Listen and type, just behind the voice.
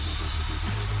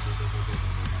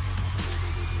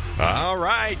All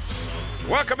right.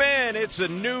 Welcome in. It's a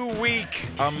new week,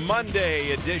 a Monday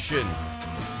edition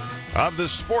of the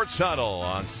Sports Huddle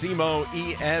on SEMO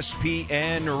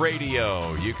ESPN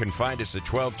Radio. You can find us at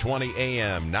 1220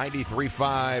 AM,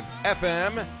 93.5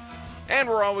 FM, and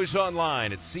we're always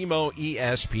online at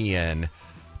SEMOESPN.com.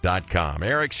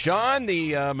 Eric Shawn,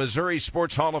 the Missouri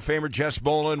Sports Hall of Famer Jess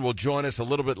Bolin, will join us a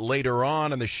little bit later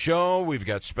on in the show. We've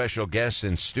got special guests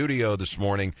in studio this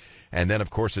morning. And then, of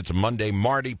course, it's a Monday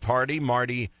Marty party.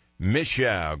 Marty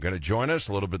Michow going to join us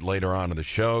a little bit later on in the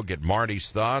show, get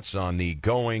Marty's thoughts on the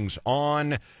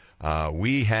goings-on.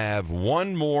 We have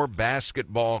one more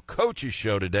basketball coaches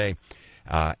show today,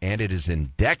 and it is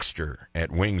in Dexter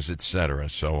at Wings Etc.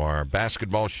 So our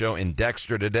basketball show in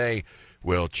Dexter today,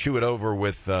 we'll chew it over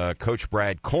with Coach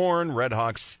Brad Korn.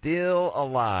 Redhawks still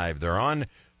alive. They're on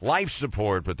life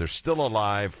support, but they're still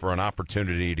alive for an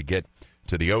opportunity to get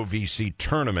to the OVC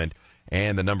tournament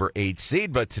and the number 8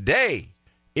 seed. But today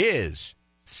is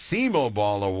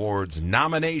SEMOBall Awards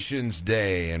Nominations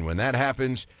Day, and when that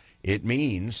happens, it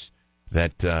means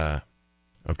that,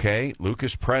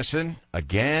 Lucas Presson,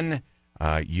 again,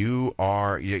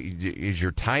 is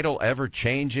your title ever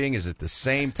changing? Is it the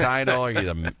same title? Are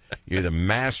you're the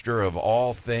master of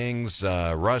all things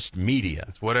Rust Media?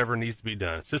 It's whatever needs to be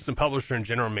done. Assistant Publisher and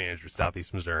General Manager,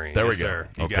 Southeast Missourian. There yes, we go. Sir.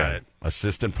 You got it.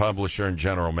 Assistant Publisher and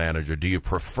General Manager. Do you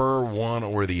prefer one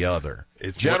or the other?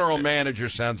 General Manager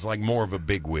sounds like more of a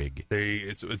bigwig.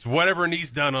 It's whatever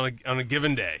needs done on a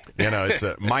given day. It's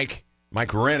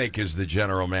Mike Rennick is the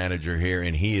general manager here,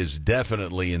 and he is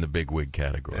definitely in the bigwig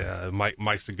category. Yeah,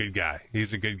 Mike's a good guy.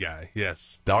 He's a good guy,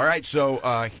 yes. All right,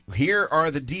 so here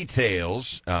are the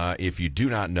details. If you do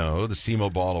not know, the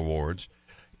SEMOBall Awards,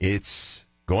 it's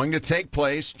going to take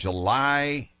place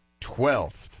July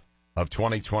 12th of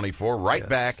 2024, right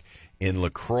back in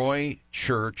LaCroix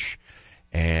Church,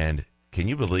 and can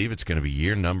you believe it's going to be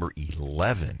year number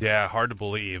 11? Yeah, hard to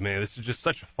believe, man. This is just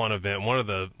such a fun event. One of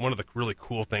the really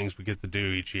cool things we get to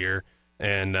do each year,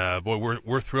 and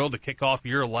we're thrilled to kick off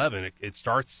year 11. It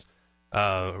starts.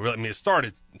 It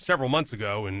started several months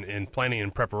ago in planning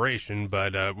and preparation,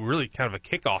 but really kind of a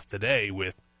kickoff today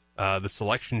with the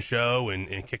selection show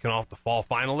and kicking off the fall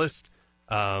finalists.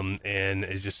 And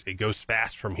it goes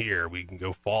fast from here. We can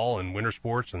go fall and winter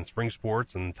sports and spring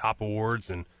sports and top awards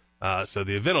and. So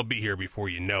the event will be here before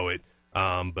you know it.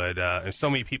 But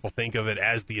so many people think of it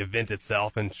as the event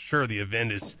itself, and sure, the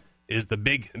event is the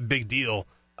big deal.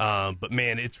 But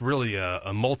man, it's really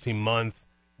a multi-month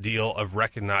deal of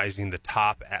recognizing the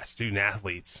top student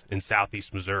athletes in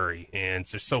Southeast Missouri, and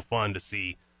it's just so fun to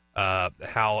see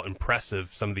how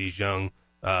impressive some of these young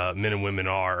men and women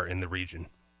are in the region.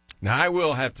 Now, I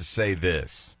will have to say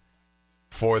this.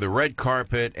 For the red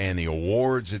carpet and the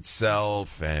awards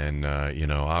itself and,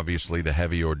 obviously the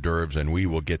heavy hors d'oeuvres, and we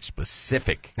will get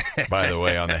specific, by the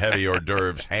way, on the heavy hors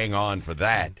d'oeuvres. Hang on for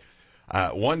that.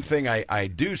 One thing I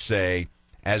do say,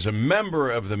 as a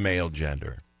member of the male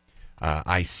gender,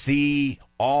 I see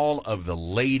all of the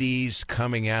ladies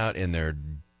coming out in their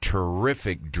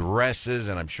terrific dresses,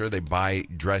 and I'm sure they buy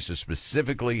dresses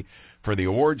specifically for the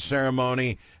award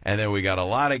ceremony. And then we got a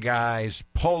lot of guys,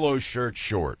 polo shirt,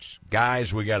 shorts.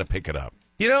 Guys, we got to pick it up.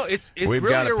 It's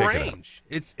really a range.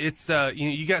 It's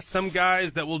you got some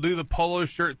guys that will do the polo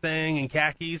shirt thing and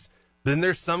khakis. Then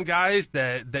there's some guys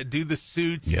that do the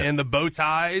suits and the bow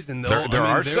ties, and there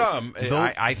are some.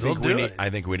 I think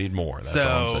we need more. That's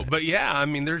all I'm saying. But yeah,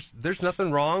 there's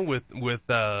nothing wrong with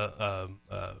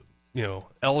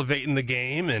elevating the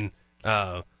game and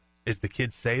as the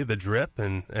kids say, the drip,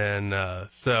 and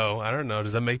so I don't know.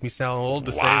 Does that make me sound old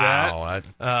to say that?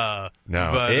 No,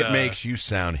 but it makes you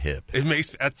sound hip. It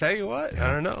makes. I tell you what,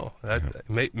 I don't know.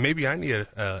 Maybe I need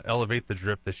to elevate the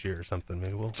drip this year or something.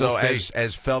 Maybe we'll see.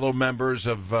 As fellow members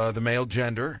of the male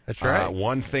gender, that's right.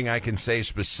 One thing I can say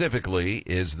specifically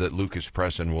is that Lucas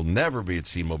Presson will never be at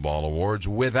SEMOBall Awards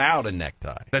without a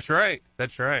necktie. That's right.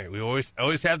 We always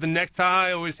have the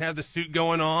necktie, always have the suit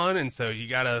going on, and so you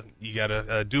gotta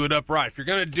do it upright. If you're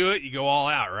gonna do it, you go all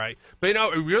out, right? But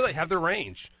we really have the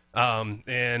range, but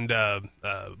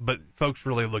folks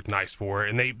really look nice for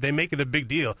it, and they make it a big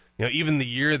deal. Even the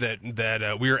year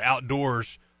that we were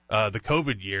outdoors, the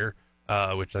COVID year,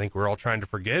 which I think we're all trying to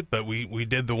forget, but we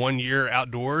did the 1 year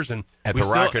outdoors, and at the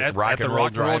Rock and Roll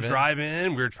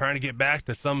Drive-In. We were trying to get back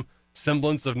to some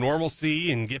semblance of normalcy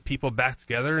and get people back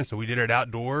together, and so we did it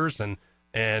outdoors, and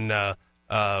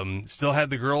still had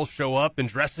the girls show up in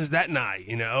dresses that night,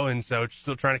 and so it's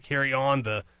still trying to carry on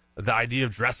the idea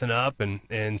of dressing up,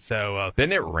 and so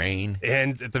didn't it rain?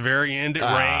 And at the very end, it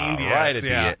rained.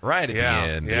 Yes, right at the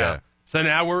end. Yeah. So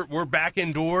now we're back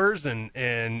indoors and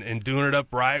doing it up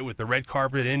right with the red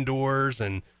carpet indoors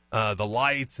and the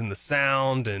lights and the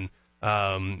sound. And,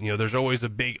 there's always a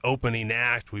big opening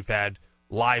act. We've had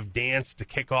live dance to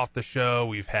kick off the show.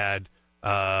 We've had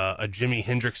a Jimi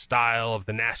Hendrix style of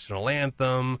the national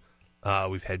anthem.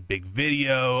 We've had big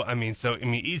video.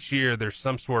 Each year there's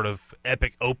some sort of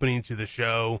epic opening to the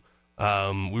show.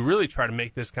 We really try to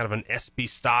make this kind of an SB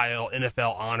style,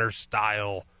 NFL honors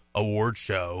style award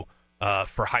show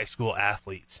for high school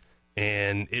athletes.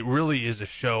 And it really is a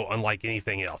show unlike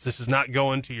anything else. This is not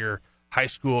going to your high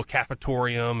school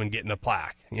cafetorium and getting a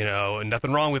plaque, and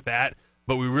nothing wrong with that.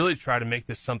 But we really try to make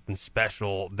this something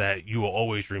special that you will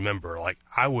always remember. Like,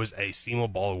 I was a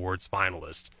SEMO Ball Awards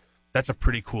finalist. That's a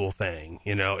pretty cool thing,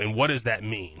 and what does that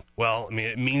mean? Well,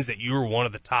 it means that you were one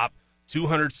of the top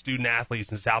 200 student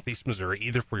athletes in Southeast Missouri,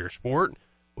 either for your sport,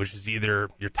 which is either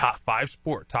your top five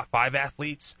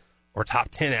athletes or top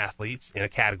 10 athletes in a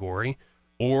category,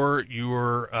 or you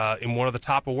were in one of the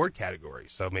top award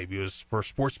categories. So maybe it was for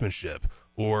sportsmanship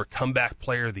or comeback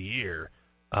player of the year,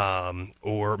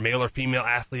 or male or female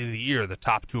athlete of the year, the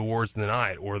top 2 awards in the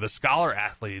night, or the scholar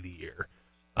athlete of the year.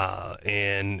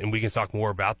 And we can talk more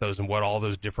about those and what all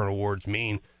those different awards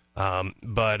mean.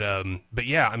 But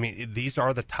yeah, these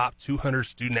are the top 200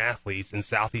 student athletes in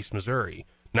Southeast Missouri.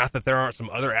 Not that there aren't some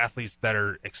other athletes that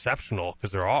are exceptional,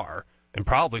 because there are, and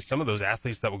probably some of those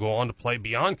athletes that will go on to play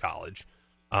beyond college.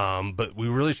 But we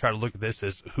really try to look at this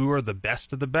as who are the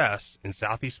best of the best in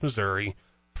Southeast Missouri,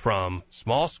 from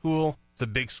small school to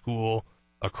big school,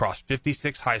 across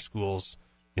 56 high schools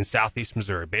in Southeast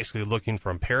Missouri, basically looking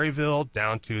from Perryville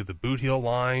down to the Boot Heel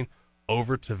line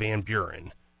over to Van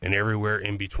Buren and everywhere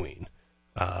in between.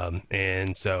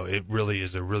 And so it really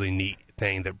is a really neat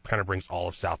thing that kind of brings all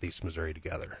of Southeast Missouri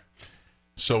together.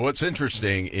 So what's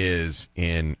interesting is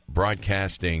in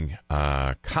broadcasting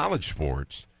college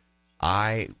sports,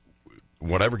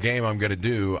 whatever game I'm going to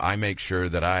do, I make sure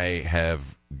that I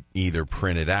have either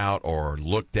printed out or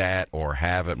looked at or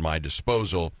have at my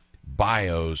disposal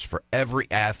bios for every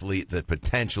athlete that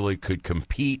potentially could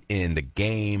compete in the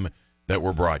game that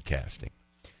we're broadcasting.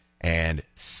 And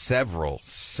several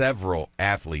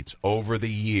athletes over the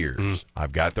years,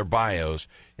 I've got their bios.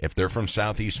 If they're from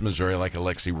Southeast Missouri, like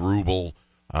Alexi Rubel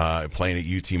playing at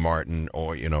UT Martin,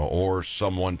 or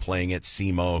someone playing at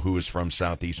SEMO who is from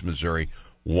Southeast Missouri,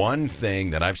 one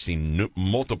thing that I've seen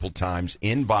multiple times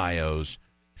in bios: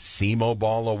 SEMO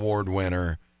Ball Award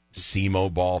winner,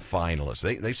 SEMO Ball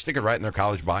finalists. They stick it right in their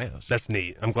college bios. That's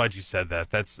neat. I'm glad you said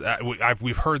that.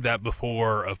 We've heard that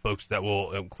before of folks that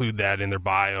will include that in their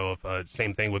bio.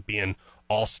 Same thing with being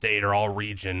all state or all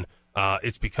region.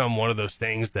 It's become one of those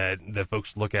things that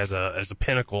folks look as a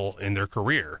pinnacle in their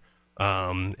career.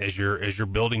 As you're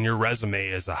building your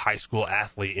resume as a high school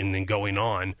athlete and then going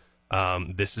on,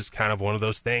 this is kind of one of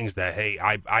those things that, hey,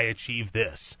 I achieved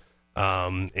this.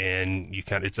 And you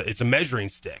it's a measuring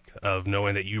stick of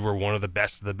knowing that you were one of the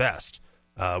best of the best.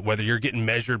 Whether you're getting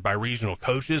measured by regional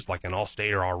coaches like an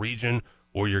all-state or all-region,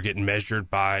 or you're getting measured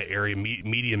by area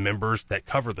media members that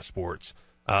cover the sports,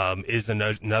 is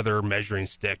another measuring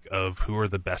stick of who are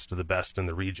the best of the best in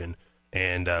the region.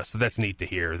 And so that's neat to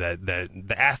hear that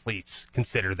the athletes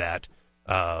consider that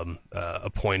a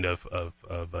point of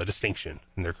a distinction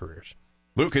in their careers.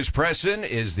 Lucas Presson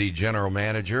is the general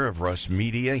manager of Russ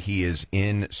Media. He is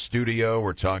in studio.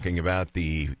 We're talking about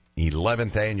the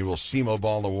 11th annual SEMO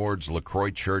Ball Awards,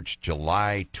 LaCroix Church,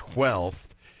 July 12th.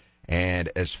 And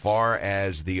as far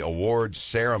as the awards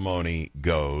ceremony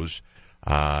goes,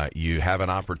 you have an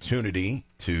opportunity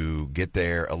to get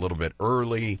there a little bit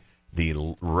early.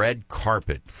 The red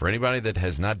carpet, for anybody that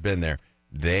has not been there,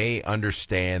 they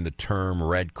understand the term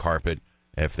red carpet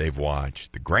if they've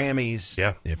watched the Grammys,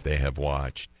 if they have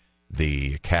watched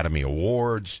the Academy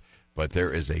Awards. But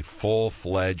there is a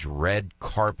full-fledged red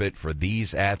carpet for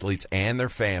these athletes and their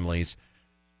families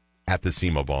at the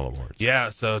SEMO Ball Awards. Yeah,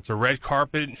 so it's a red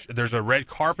carpet. There's a red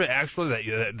carpet, actually,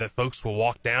 that folks will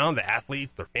walk down, the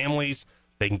athletes, their families.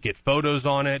 They can get photos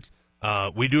on it.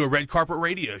 We do a red carpet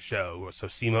radio show, so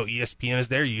SEMO ESPN is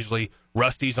there. Usually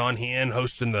Rusty's on hand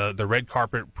hosting the red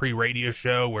carpet pre-radio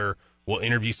show where we'll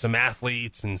interview some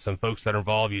athletes and some folks that are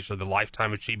involved, usually the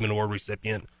Lifetime Achievement Award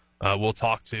recipient we'll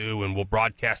talk to, and we'll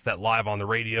broadcast that live on the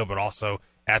radio, but also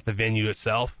at the venue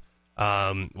itself.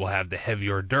 We'll have the heavy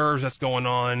hors d'oeuvres that's going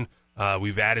on.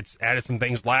 We've added some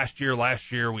things last year.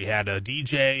 Last year we had a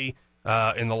DJ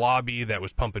in the lobby that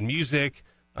was pumping music.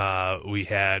 We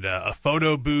had a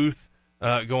photo booth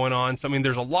going on. So,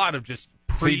 there's a lot of just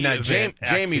pre-event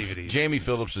activities. Jamie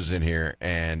Phillips is in here,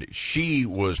 and she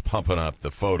was pumping up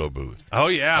the photo booth. Oh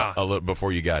yeah, a little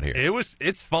before you got here.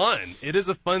 It's fun. It is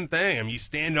a fun thing. I mean, you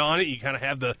stand on it. You kind of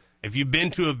have if you've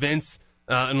been to events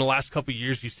in the last couple of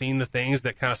years, you've seen the things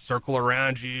that kind of circle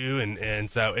around you, and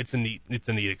so it's a neat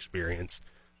experience.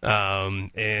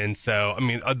 And so I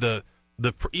mean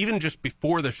even just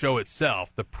before the show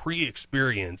itself, the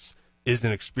pre-experience is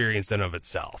an experience in of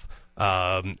itself.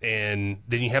 And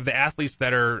then you have the athletes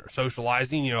that are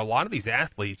socializing. You know, a lot of these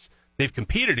athletes, they've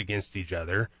competed against each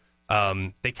other.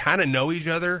 They kind of know each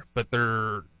other, but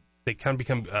they kind of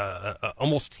become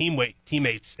almost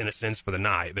teammates in a sense for the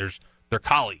night. They're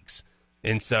colleagues,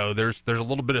 and so there's a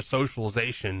little bit of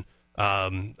socialization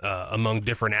among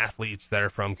different athletes that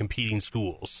are from competing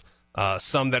schools.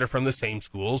 Some that are from the same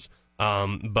schools,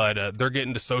 but they're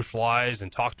getting to socialize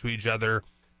and talk to each other.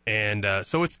 And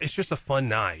so it's just a fun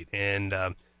night. And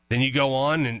then you go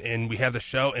on and we have the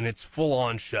show, and it's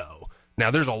full-on show.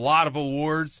 Now, there's a lot of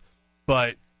awards,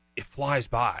 but it flies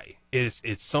by.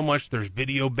 It's so much. There's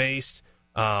video-based.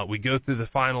 We go through the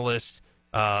finalists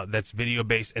that's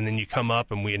video-based, and then you come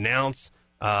up and we announce,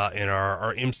 and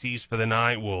our MCs for the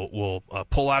night will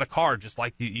pull out a card just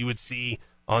like you would see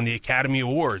on the Academy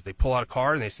Awards. They pull out a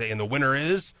card, and they say, and the winner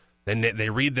is... Then they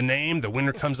read the name. The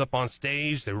winner comes up on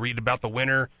stage. They read about the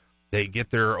winner. They get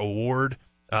their award.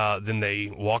 Then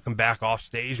they walk them back off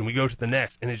stage, and we go to the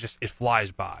next. And it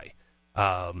flies by.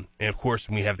 And of course,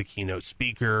 we have the keynote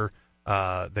speaker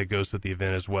that goes with the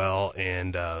event as well.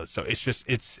 And so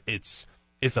it's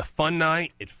a fun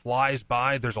night. It flies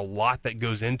by. There's a lot that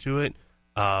goes into it,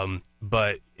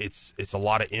 but it's a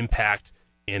lot of impact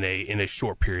in a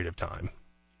short period of time.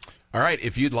 All right,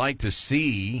 if you'd like to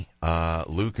see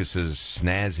Lucas's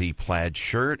snazzy plaid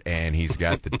shirt, and he's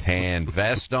got the tan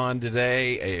vest on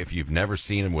today, if you've never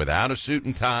seen him without a suit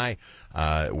and tie,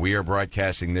 we are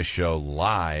broadcasting this show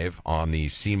live on the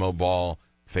SEMO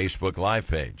Facebook Live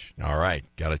page. All right,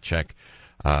 got to check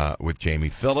with Jamie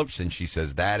Phillips, and she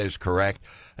says that is correct.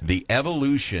 The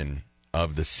evolution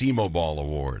of the SEMO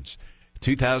Awards,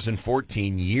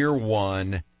 2014, Year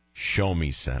 1, Show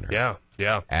Me Center. Yeah.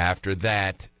 After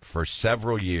that, for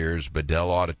several years,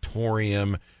 Bedell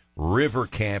Auditorium, River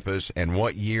Campus, and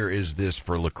what year is this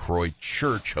for LaCroix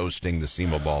Church hosting the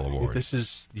SEMO Awards? This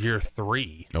is year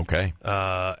 3. Okay.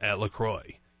 At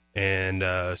LaCroix. And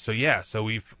so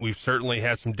we've certainly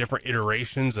had some different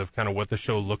iterations of kind of what the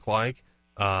show looked like.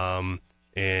 But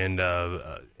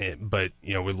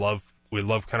you know, we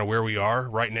love kind of where we are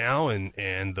right now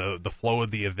and the flow of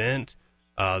the event,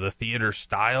 the theater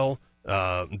style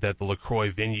that the LaCroix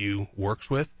venue works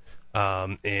with.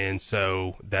 And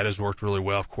so that has worked really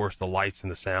well. Of course, the lights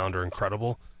and the sound are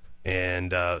incredible.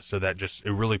 And so that it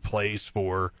really plays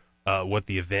for what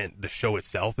the show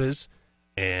itself is.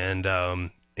 And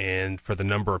for the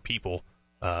number of people,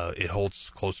 it holds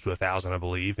close to 1,000, I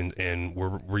believe. And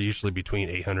we're usually between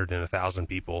 800 and 1,000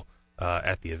 people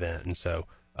at the event. And so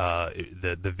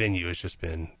the venue has just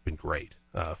been great.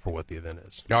 For what the event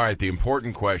is. All right, the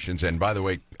important questions, and by the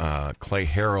way, Clay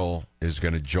Herrell is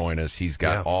going to join us. He's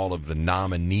got all of the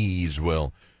nominees.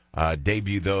 We'll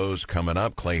debut those coming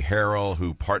up. Clay Herrell,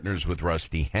 who partners with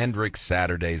Rusty Hendricks,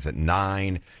 Saturdays at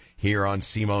 9 here on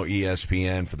SEMO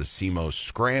ESPN for the SEMO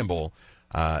Scramble.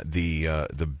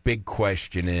 The big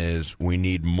question is we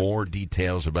need more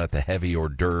details about the heavy hors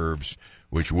d'oeuvres,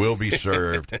 which will be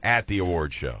served at the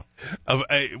award show.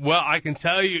 Well, I can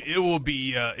tell you it will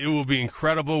be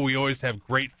incredible. We always have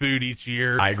great food each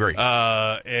year. I agree.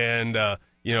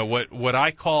 You know what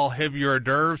I call heavy hors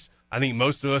d'oeuvres, I think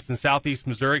most of us in Southeast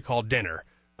Missouri call dinner.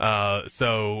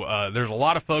 So there's a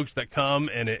lot of folks that come,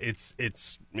 and it's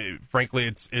frankly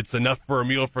it's enough for a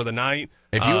meal for the night.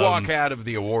 If you walk out of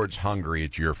the awards hungry,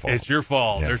 it's your fault. It's your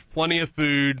fault. Yeah. There's plenty of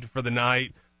food for the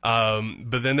night.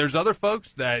 But then there's other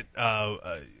folks that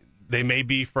they may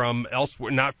be from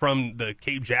elsewhere, not from the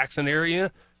Cape Jackson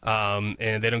area,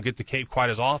 and they don't get to Cape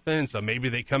quite as often. So maybe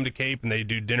they come to Cape and they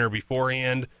do dinner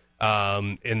beforehand,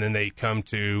 and then they come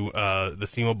to the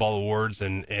SEMO Awards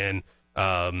and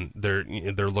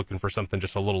they're looking for something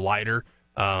just a little lighter,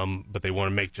 but they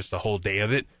want to make just a whole day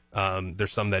of it.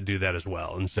 There's some that do that as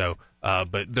well, and so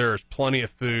but there's plenty of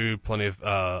food, plenty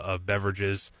of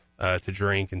beverages to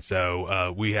drink, and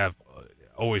so we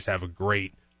always have a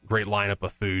great lineup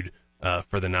of food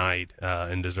for the night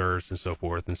and desserts and so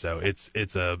forth, and so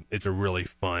it's a really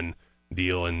fun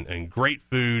deal and great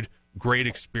food, great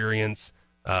experience,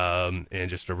 and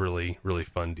just a really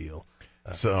fun deal.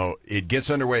 So it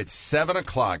gets underway at 7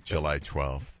 o'clock, July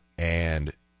 12th,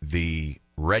 and the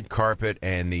red carpet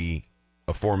and the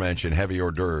aforementioned heavy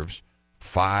hors d'oeuvres,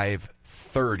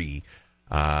 5:30.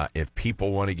 If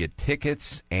people want to get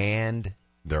tickets, and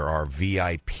there are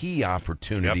VIP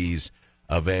opportunities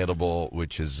available,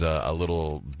 which is a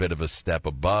little bit of a step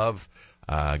above.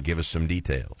 Give us some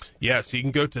details. Yeah, so you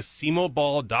can go to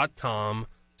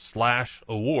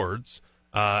semoball.com/awards,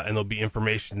 and there'll be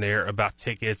information there about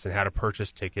tickets and how to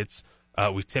purchase tickets.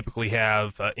 We typically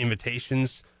have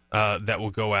invitations that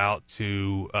will go out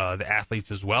to the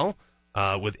athletes as well,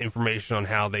 with information on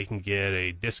how they can get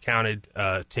a discounted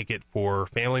ticket for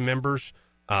family members.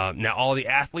 Now, all the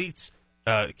athletes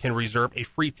can reserve a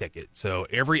free ticket. So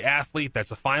every athlete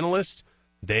that's a finalist,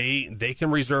 they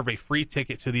can reserve a free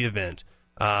ticket to the event.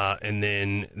 And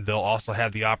then they'll also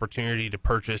have the opportunity to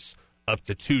purchase up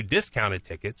to 2 discounted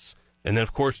tickets. And then,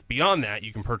 of course, beyond that,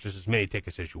 you can purchase as many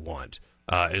tickets as you want,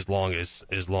 as long as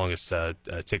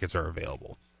tickets are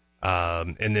available.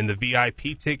 And then the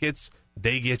VIP tickets,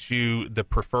 they get you the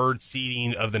preferred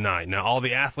seating of the night. Now, all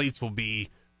the athletes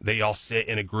they all sit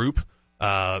in a group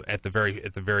at the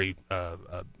very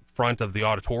front of the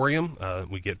auditorium.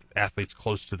 We get athletes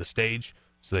close to the stage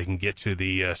so they can get to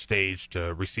the stage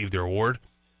to receive their award.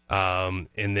 And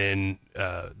then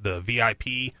the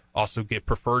VIP also get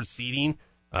preferred seating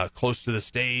close to the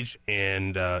stage,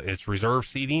 and it's reserved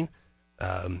seating.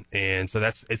 And so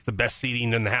it's the best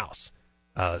seating in the house.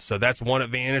 So that's one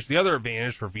advantage. The other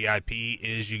advantage for VIP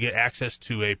is you get access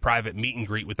to a private meet and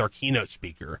greet with our keynote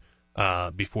speaker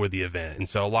before the event. And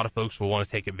so a lot of folks will want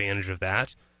to take advantage of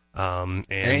that.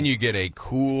 And you get a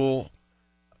cool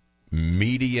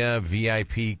media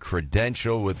VIP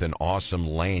credential with an awesome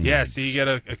lanyard. Yeah, so you get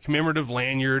a commemorative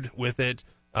lanyard with it.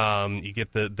 You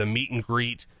get the meet and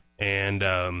greet, and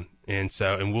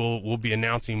we'll be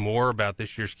announcing more about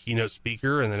this year's keynote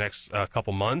speaker in the next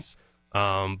couple months.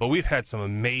 But we've had some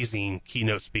amazing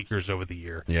keynote speakers over the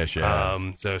year. Yes, yeah.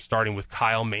 So starting with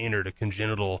Kyle Maynard, a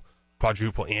congenital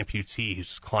quadruple amputee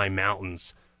who's climbed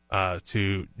mountains,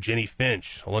 to Jenny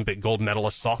Finch, Olympic gold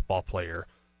medalist softball player,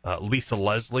 Lisa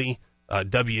Leslie,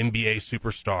 WNBA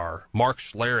superstar, Mark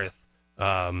Schlereth,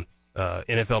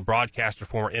 NFL broadcaster,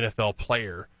 former NFL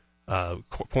player,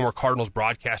 former Cardinals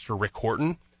broadcaster Rick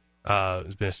Horton,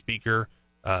 has been a speaker,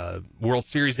 World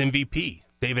Series MVP,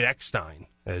 David Eckstein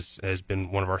has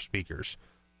been one of our speakers.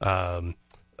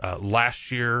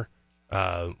 Last year,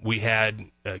 we had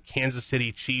Kansas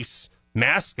City Chiefs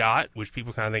mascot, which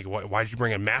people kind of think, why did you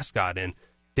bring a mascot in?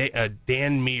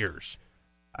 Dan Mears.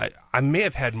 I may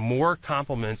have had more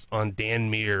compliments on Dan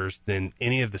Mears than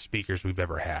any of the speakers we've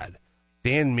ever had.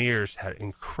 Dan Mears had an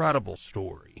incredible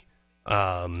story,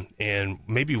 and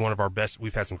maybe one of our best.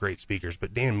 We've had some great speakers,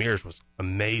 but Dan Mears was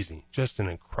amazing, just an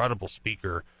incredible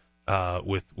speaker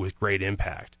with great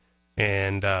impact.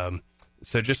 And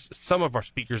so just some of our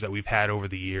speakers that we've had over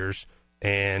the years.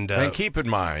 And keep in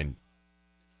mind,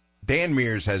 Dan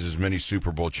Mears has as many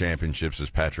Super Bowl championships as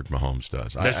Patrick Mahomes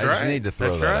does. That's right. I just need to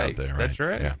throw that out there. Right? That's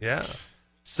right. Yeah.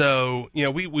 So,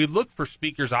 we look for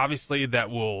speakers, obviously,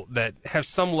 that have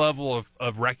some level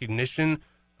of recognition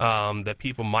that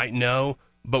people might know,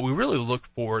 but we really look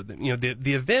for,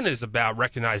 the event is about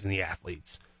recognizing the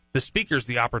athletes. The speaker's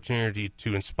the opportunity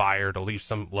to inspire, to leave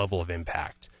some level of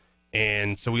impact.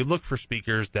 And so we look for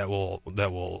speakers that will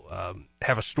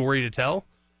have a story to tell,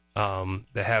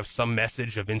 that have some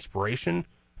message of inspiration,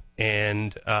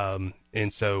 and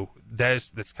so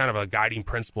that's kind of a guiding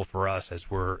principle for us as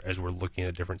we're looking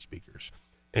at different speakers.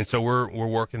 And so we're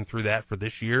working through that for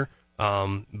this year.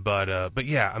 But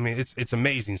yeah, I mean, it's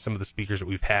amazing some of the speakers that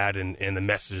we've had and the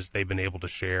messages they've been able to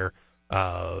share,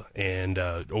 and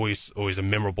always a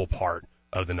memorable part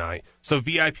of the night. So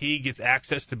VIP gets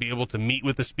access to be able to meet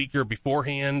with the speaker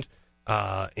beforehand,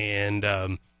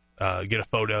 and get a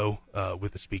photo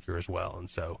with the speaker as well. And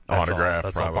so that's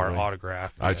all part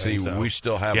autograph. I see. We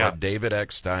still have a David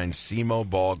Eckstein SEMO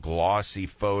Ball glossy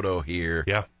photo here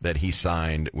that he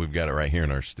signed. We've got it right here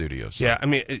in our studio. So. Yeah, I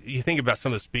mean, you think about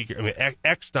some of the speakers. I mean,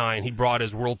 Eckstein, he brought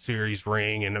his World Series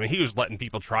ring, and I mean, he was letting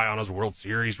people try on his World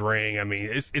Series ring. I mean,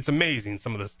 it's amazing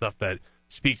some of the stuff that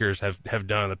speakers have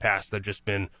done in the past. They've just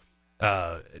been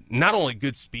not only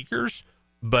good speakers,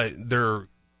 but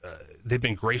they've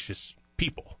been gracious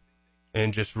people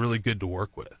and just really good to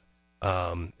work with,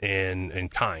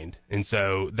 and kind. And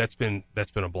so that's been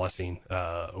a blessing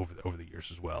over the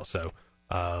years as well. So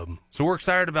we're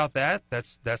excited about that.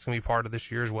 That's going to be part of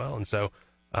this year as well. And so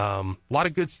a lot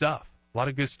of good stuff.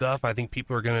 I think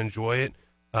people are going to enjoy it.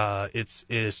 It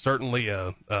is certainly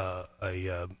a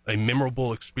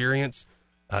memorable experience,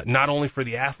 not only for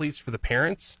the athletes, for the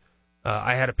parents.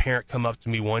 I had a parent come up to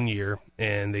me one year,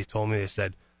 and they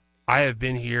said, I have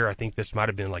been here, I think this might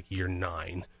have been like year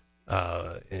 9,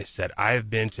 and it said, I have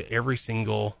been to every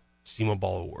single SEMO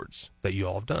Ball Awards that you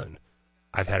all have done.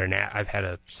 I've had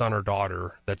a son or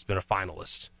daughter that's been a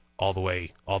finalist all the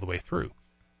way through.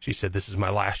 She said, "This is my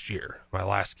last year, my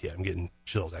last kid." I'm getting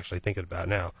chills actually thinking about it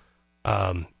now.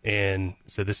 And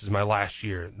so this is my last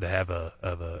year to have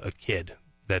a kid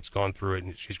that's gone through it,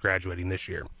 and she's graduating this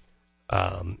year.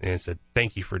 And said,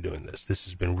 "Thank you for doing this. This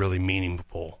has been really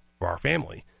meaningful for our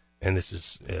family, and this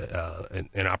is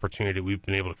an opportunity that we've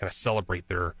been able to kind of celebrate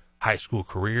their high school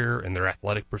career and their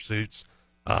athletic pursuits.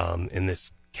 And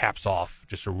this caps off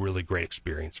just a really great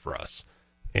experience for us."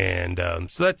 And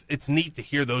so it's neat to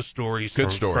hear those stories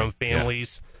from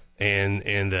families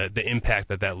and the impact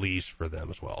that leaves for them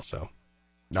as well. So,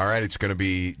 all right, it's going to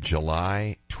be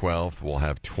July 12th. We'll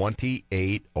have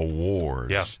 28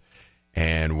 awards. Yeah.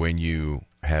 And when you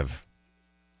have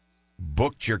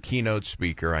booked your keynote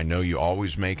speaker, I know you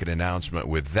always make an announcement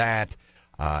with that.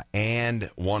 And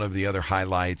one of the other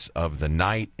highlights of the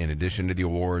night, in addition to the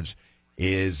awards,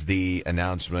 is the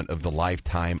announcement of the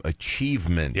Lifetime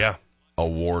Achievement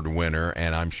Award winner.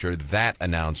 And I'm sure that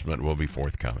announcement will be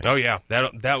forthcoming. Oh, yeah,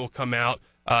 that will come out.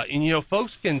 And,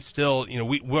 folks can still,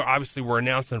 we're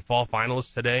announcing fall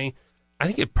finalists today. I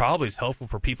think it probably is helpful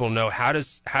for people to know how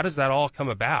does that all come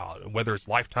about, whether it's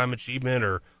Lifetime Achievement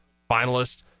or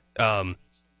finalist.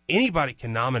 Anybody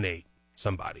can nominate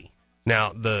somebody.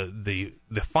 Now, the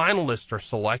finalists are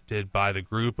selected by the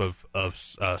group of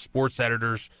sports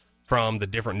editors from the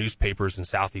different newspapers in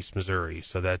Southeast Missouri.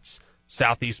 So that's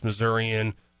Southeast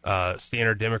Missourian,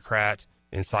 Standard Democrat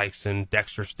in Sikeston,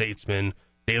 Dexter Statesman,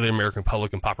 Daily American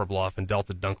Public in Poplar Bluff, and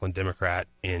Delta Dunklin Democrat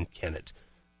in Kennett.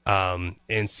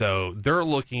 And so they're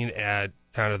looking at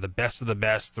kind of the best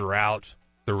throughout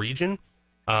the region.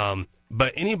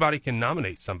 But anybody can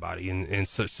nominate somebody and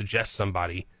suggest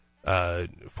somebody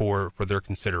for their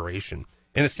consideration.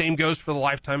 And the same goes for the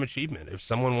Lifetime Achievement. If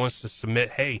someone wants to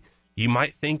submit, hey, you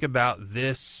might think about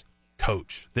this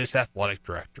coach, this athletic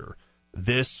director,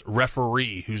 this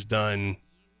referee who's done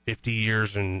 50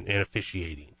 years in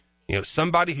officiating,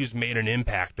 somebody who's made an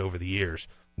impact over the years,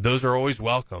 those are always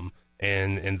welcome.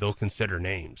 And they'll consider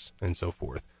names and so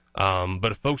forth.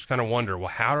 But if folks kind of wonder, well,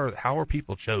 how are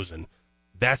people chosen?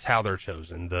 That's how they're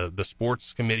chosen. The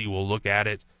sports committee will look at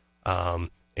it,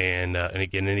 and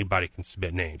again, anybody can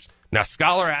submit names. Now,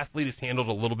 scholar athlete is handled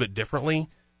a little bit differently.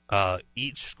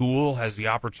 Each school has the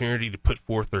opportunity to put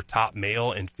forth their top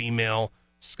male and female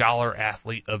scholar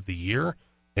athlete of the year,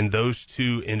 and those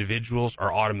two individuals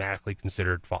are automatically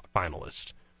considered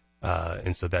finalists.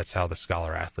 And so that's how the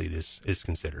scholar athlete is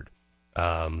considered.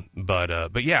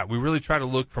 But yeah, we really try to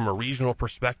look from a regional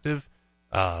perspective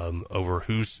over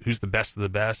who's the best of the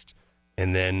best,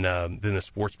 and then the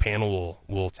sports panel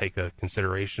will take a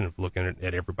consideration of looking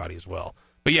at everybody as well.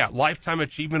 But yeah, Lifetime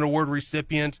Achievement Award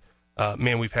recipient.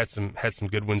 Man, we've had some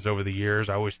good ones over the years.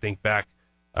 I always think back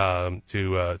to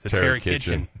Terry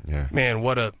Kitchen. Yeah. Man,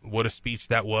 what a speech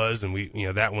that was, and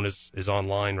that one is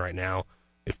online right now.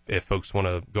 If folks want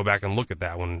to go back and look at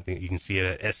that one, you can see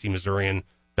it at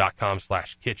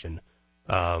semissourian.com/kitchen.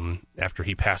 After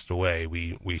he passed away,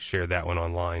 we shared that one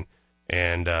online,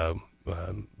 and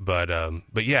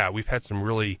but yeah, we've had some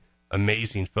really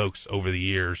amazing folks over the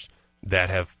years that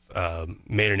have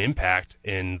made an impact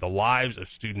in the lives of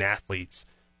student athletes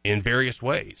in various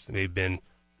ways. They've been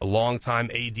a longtime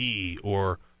AD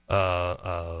or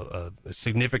a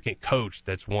significant coach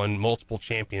that's won multiple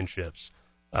championships.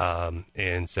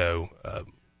 And so,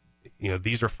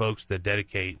 these are folks that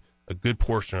dedicate a good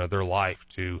portion of their life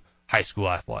to high school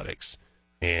athletics.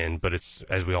 But it's,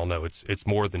 as we all know, it's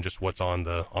more than just what's on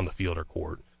the field or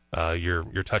court.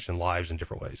 You're touching lives in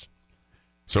different ways.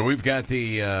 So we've got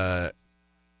the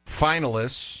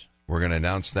finalists. We're going to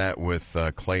announce that with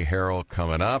Clay Herrell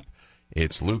coming up.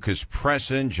 It's Lucas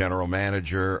Presson, general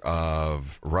manager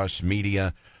of Russ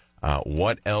Media.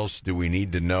 What else do we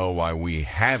need to know while we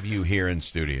have you here in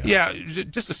studio? Yeah,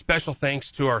 just a special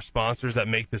thanks to our sponsors that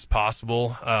make this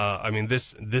possible.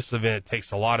 This event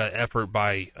takes a lot of effort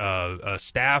by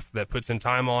staff that puts in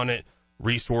time on it,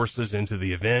 resources into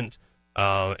the event,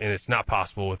 and it's not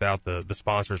possible without the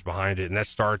sponsors behind it. And that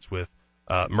starts with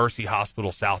Mercy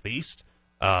Hospital Southeast,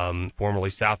 formerly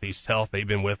Southeast Health. They've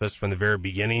been with us from the very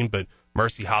beginning, but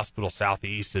Mercy Hospital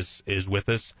Southeast is with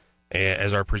us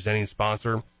as our presenting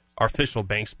sponsor. Our official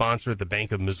bank sponsor, the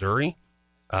Bank of Missouri,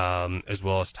 as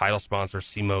well as title sponsor,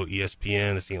 SEMO,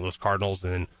 ESPN, the St. Louis Cardinals,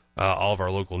 and all of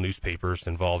our local newspapers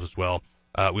involved as well.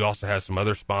 We also have some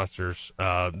other sponsors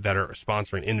that are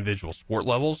sponsoring individual sport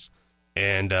levels.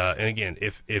 And again,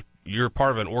 if you're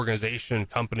part of an organization,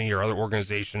 company, or other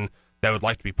organization that would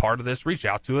like to be part of this, reach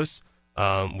out to us.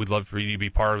 We'd love for you to be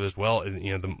part of it as well.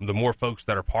 And, the more folks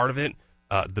that are part of it,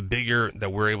 the bigger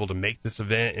that we're able to make this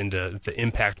event and to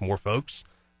impact more folks.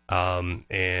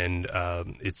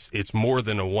 It's more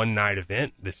than a one-night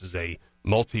event. This is a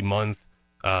multi-month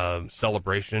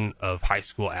celebration of high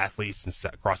school athletes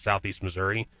across Southeast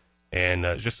Missouri, and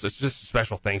it's just a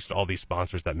special thanks to all these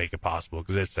sponsors that make it possible,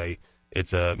 because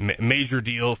it's a major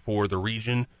deal for the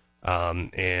region,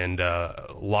 and a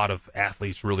lot of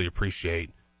athletes really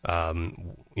appreciate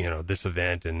this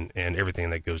event and everything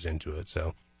that goes into it.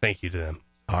 So thank you to them.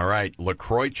 All right,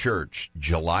 LaCroix Church,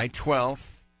 July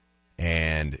 12th.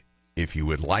 And if you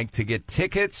would like to get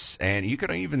tickets, and you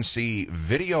can even see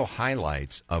video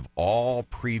highlights of all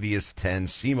previous 10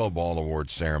 SEMO Ball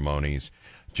Award ceremonies,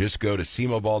 just go to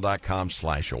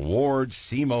semoball.com/awards,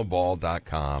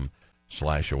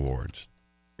 semoball.com/awards.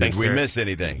 Did we miss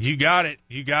anything? You got it.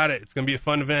 It's going to be a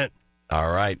fun event.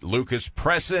 All right, Lucas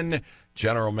Presson,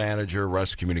 General Manager,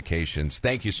 Russ Communications.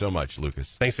 Thank you so much,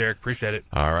 Lucas. Thanks, Eric. Appreciate it.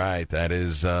 All right, that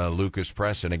is Lucas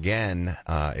Presson. Again,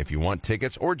 if you want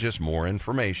tickets or just more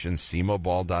information,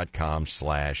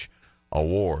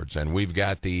 semoball.com/awards. And we've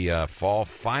got the fall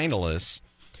finalists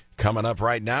coming up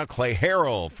right now. Clay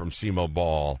Herrell from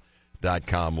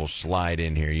semoball.com will slide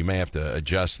in here. You may have to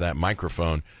adjust that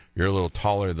microphone. You're a little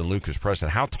taller than Lucas Presson.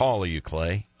 How tall are you,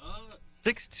 Clay?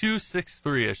 6'2",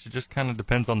 6'3". It just kind of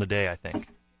depends on the day, I think.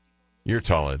 You're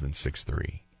taller than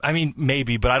 6'3". I mean,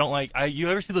 maybe, but I don't like. You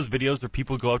ever see those videos where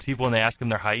people go up to people and they ask them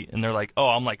their height, and they're like, "Oh,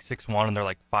 I'm like 6'1", and they're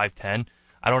like 5'10".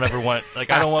 I don't ever want I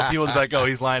don't want people to be like, "Oh,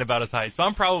 he's lying about his height." So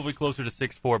I'm probably closer to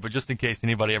 6'4", but just in case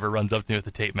anybody ever runs up to me with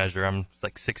a tape measure, I'm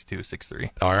like 6'2", 6'3".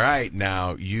 All right,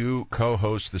 now you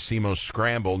co-host the SEMO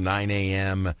Scramble 9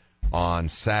 a.m. on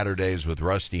Saturdays with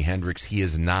Rusty Hendricks. He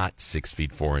is not 6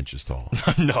 feet 4 inches tall.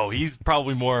 No, he's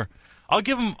probably more. I'll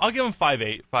give him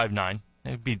 5'8", 5'9".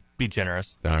 Be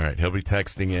generous. All right, he'll be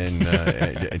texting in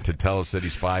to tell us that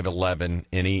he's 5'11"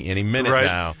 any minute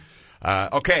right now.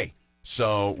 Okay,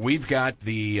 so we've got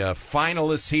the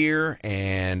finalists here,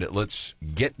 and let's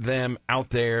get them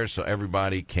out there so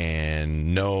everybody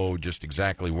can know just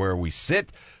exactly where we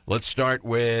sit. Let's start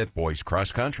with boys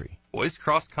cross country. Boys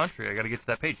cross country. I got to get to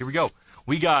that page. Here we go.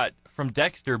 We got from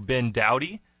Dexter, Ben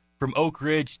Dowdy. From Oak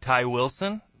Ridge, Ty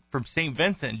Wilson. From St.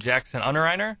 Vincent, Jackson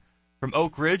Unterreiner. From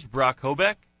Oak Ridge, Brock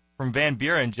Hobeck. From Van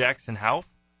Buren, Jackson Houff.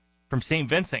 From St.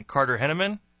 Vincent, Carter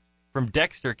Henneman. From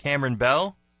Dexter, Cameron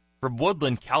Bell. From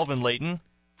Woodland, Calvin Layton.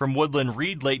 From Woodland,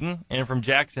 Reed Layton. And from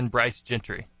Jackson, Bryce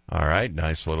Gentry. All right,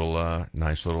 nice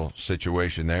little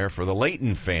situation there for the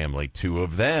Layton family, 2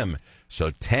 of them.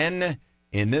 So 10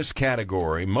 in this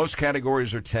category. Most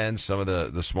categories are 10. Some of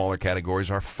the smaller categories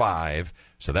are 5.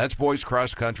 So that's boys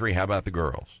cross country. How about the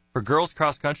girls? For girls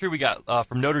cross country, we got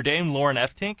from Notre Dame, Lauren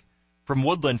Eftink. From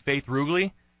Woodland, Faith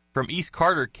Rugley. From East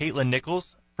Carter, Caitlin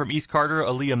Nichols. From East Carter,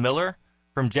 Aaliyah Miller.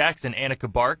 From Jackson, Annika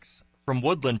Barks. From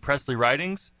Woodland, Presley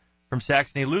Ridings. From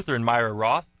Saxony Lutheran, Myra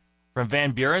Roth. From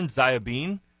Van Buren, Zaya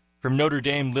Bean. From Notre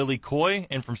Dame, Lily Coy.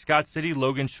 And from Scott City,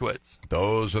 Logan Schwitz.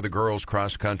 Those are the girls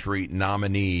cross-country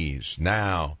nominees.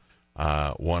 Now,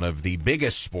 one of the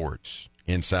biggest sports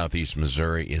in Southeast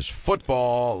Missouri is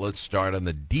football. Let's start on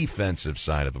the defensive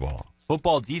side of the ball.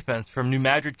 Football defense. From New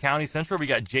Madrid County Central, we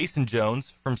got Jason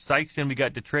Jones. From Sykeston, we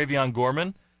got DeTravion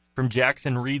Gorman. From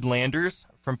Jackson, Reed Landers.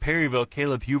 From Perryville,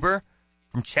 Caleb Huber.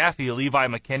 From Chaffee, Levi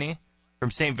McKinney.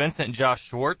 From St. Vincent, Josh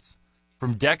Schwartz.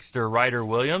 From Dexter, Ryder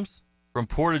Williams. From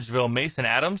Portageville, Mason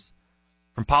Adams.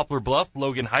 From Poplar Bluff,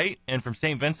 Logan Height. And from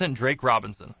St. Vincent, Drake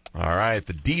Robinson. All right,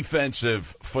 the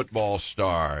defensive football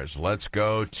stars. Let's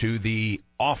go to the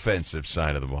offensive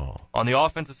side of the ball. On the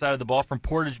offensive side of the ball, from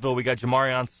Portageville, we got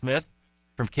Jamarion Smith.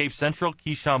 From Cape Central,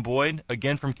 Keyshawn Boyd.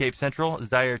 Again from Cape Central,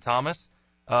 Zaire Thomas.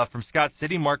 From Scott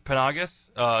City, Mark Panagas.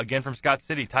 Again from Scott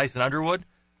City, Tyson Underwood.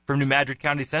 From New Madrid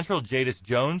County Central, Jadis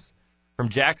Jones. From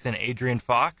Jackson, Adrian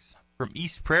Fox. From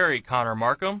East Prairie, Connor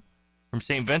Markham. From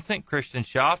St. Vincent, Christian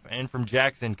Schaff. And from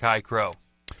Jackson, Kai Crow.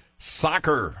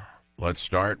 Soccer. Let's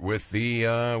start with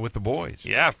the boys.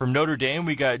 Yeah, from Notre Dame,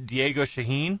 we got Diego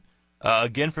Shaheen.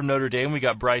 Again from Notre Dame, we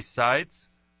got Bryce Sides.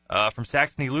 From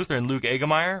Saxony Lutheran, Luke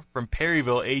Egemeyer. From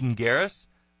Perryville, Aiden Garris.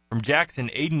 From Jackson,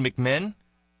 Aiden McMinn.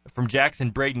 From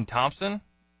Jackson, Braden Thompson.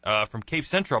 From Cape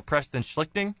Central, Preston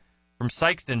Schlichting. From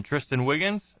Sykeston, Tristan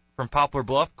Wiggins. From Poplar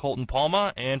Bluff, Colton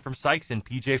Palma. And from Sykeston,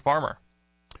 PJ Farmer.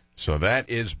 So that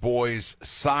is boys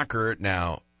soccer.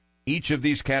 Now, each of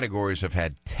these categories have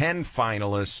had 10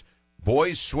 finalists.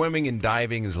 Boys swimming and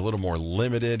diving is a little more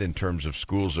limited in terms of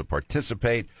schools that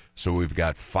participate. So we've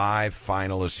got 5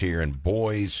 finalists here in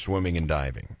boys swimming and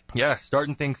diving. Yeah,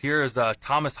 starting things here is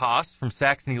Thomas Haas from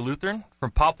Saxony Lutheran.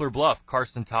 From Poplar Bluff,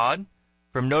 Carson Todd.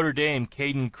 From Notre Dame,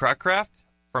 Caden Crutcraft.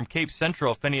 From Cape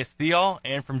Central, Phineas Theall.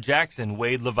 And from Jackson,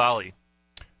 Wade Lavalle.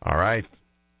 All right.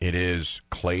 It is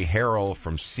Clay Herrell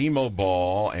from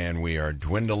SEMO and we are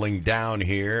dwindling down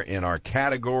here in our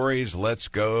categories. Let's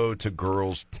go to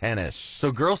girls tennis.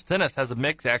 So girls tennis has a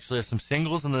mix, actually, of some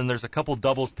singles, and then there's a couple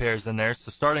doubles pairs in there.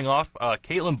 So starting off,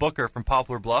 Caitlin Booker from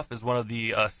Poplar Bluff is one of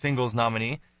the singles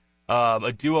nominee.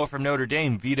 A duo from Notre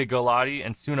Dame, Vita Galati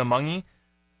and Suna Mungi.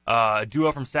 A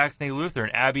duo from Saxony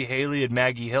Lutheran, Abby Haley and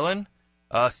Maggie Hillen.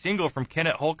 A single from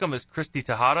Kennett Holcomb is Christy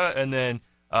Tejada, and then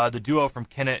the duo from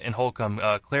Kennett and Holcomb,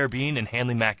 Claire Bean and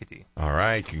Hanley McAtee. All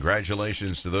right.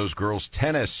 Congratulations to those girls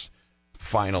tennis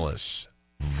finalists.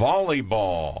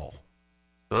 Volleyball.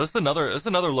 So this is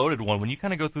another loaded one. When you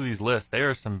kind of go through these lists, there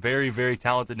are some very, very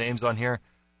talented names on here.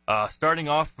 Starting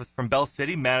off from Bell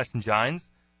City, Madison Gines.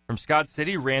 From Scott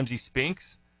City, Ramsey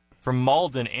Spinks. From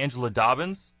Malden, Angela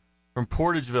Dobbins. From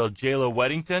Portageville, Jayla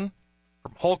Weddington.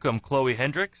 From Holcomb, Chloe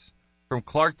Hendricks. From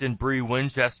Clarkton, Bree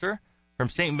Winchester. From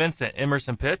St. Vincent,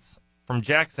 Emerson Pitts. From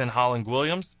Jackson, Holland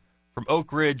Williams. From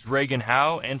Oak Ridge, Reagan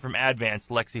Howe. And from Advance,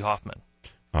 Lexi Hoffman.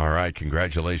 All right.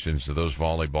 Congratulations to those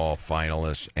volleyball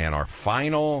finalists. And our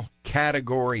final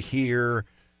category here,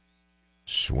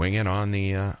 swinging on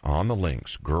the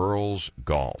links, girls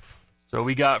golf. So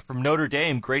we got from Notre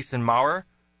Dame, Grayson Maurer.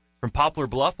 From Poplar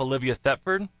Bluff, Olivia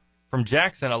Thetford. From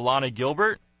Jackson, Alana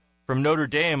Gilbert. From Notre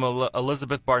Dame,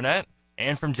 Elizabeth Barnett.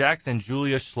 And from Jackson,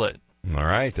 Julia Schlitt. All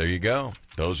right, there you go.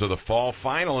 Those are the fall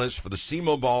finalists for the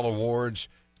SEMO Ball Awards,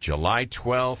 July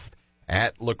 12th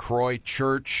at LaCroix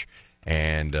Church.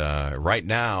 And right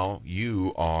now,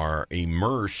 you are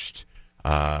immersed,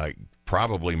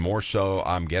 probably more so,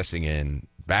 I'm guessing, in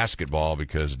basketball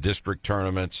because district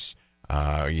tournaments,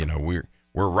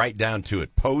 we're right down to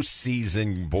it.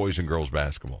 Postseason boys and girls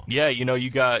basketball. Yeah,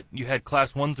 you had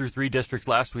Class 1 through 3 districts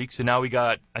last week, so now we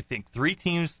got, I think, 3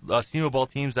 teams, SEMO Ball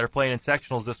teams that are playing in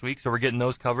sectionals this week, so we're getting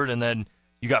those covered, and then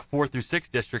you got 4 through 6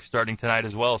 districts starting tonight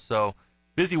as well, so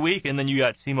busy week, and then you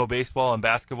got SEMO baseball and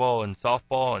basketball and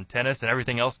softball and tennis and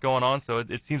everything else going on, so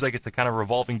it seems like it's a kind of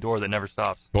revolving door that never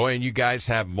stops. Boy, and you guys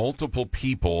have multiple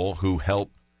people who help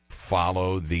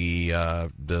follow the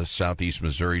Southeast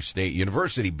Missouri State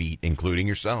University beat, including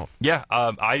yourself. Yeah,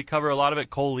 I cover a lot of it.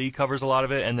 Cole Lee covers a lot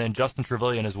of it, and then Justin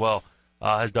Trevelyan as well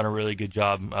has done a really good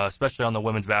job, especially on the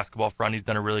women's basketball front. He's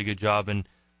done a really good job in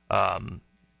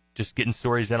just getting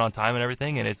stories in on time and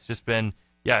everything, and it's just been,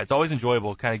 it's always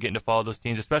enjoyable kind of getting to follow those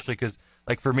teams, especially because,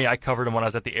 like, for me, I covered them when I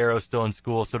was at the Arrow still in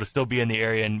school, so to still be in the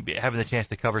area and having the chance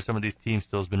to cover some of these teams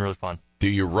still has been really fun. Do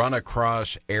you run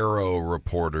across Arrow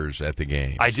reporters at the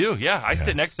game? I do, yeah. I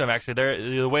sit next to them, actually.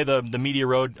 The way the media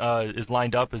road is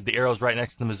lined up is the Arrow's right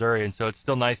next to the Missouri, and so it's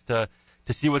still nice to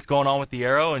see what's going on with the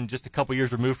Arrow and just a couple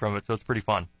years removed from it, so it's pretty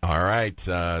fun. All right,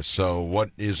 so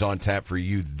what is on tap for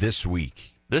you this week?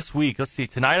 This week, let's see.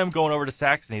 Tonight I'm going over to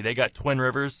Saxony. They got Twin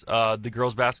Rivers, the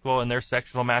girls basketball, in their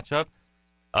sectional matchup.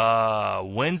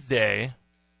 Wednesday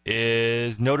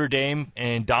is Notre Dame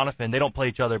and Doniphan. They don't play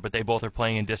each other, but they both are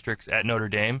playing in districts at Notre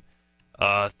Dame.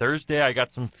 Thursday, I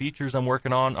got some features I'm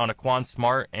working on Aquan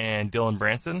Smart and Dylan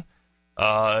Branson.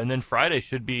 And then Friday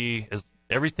should be, as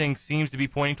everything seems to be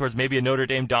pointing towards, maybe a Notre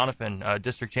Dame Doniphan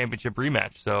district championship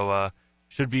rematch. So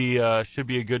should be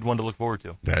a good one to look forward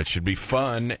to. That should be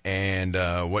fun. And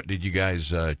what did you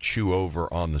guys chew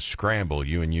over on the scramble,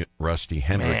 you and Rusty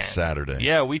Hendricks, Saturday?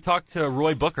 Yeah, we talked to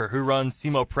Roy Booker, who runs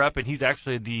SEMO Prep, and he's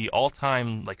actually the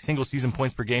all-time single-season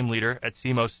points per game leader at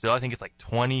SEMO still. I think it's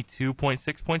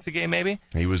 22.6 points a game, maybe.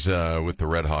 He was with the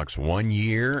Red Hawks 1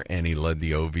 year, and he led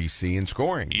the OVC in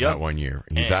scoring that 1 year.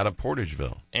 He's out of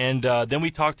Portageville. And then we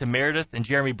talked to Meredith and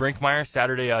Jeremy Brinkmeyer.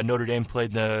 Saturday, Notre Dame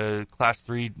played the Class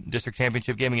 3 district championship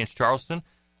game against Charleston.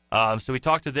 So we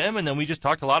talked to them, and then we just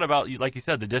talked a lot about, like you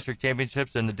said, the district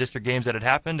championships and the district games that had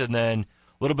happened, and then a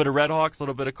little bit of Red Hawks, a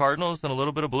little bit of Cardinals, and a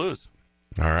little bit of Blues.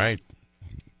 All right.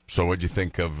 So what did you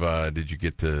think of, did you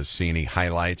get to see any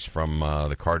highlights from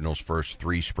the Cardinals' first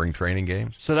 3 spring training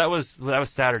games? So that was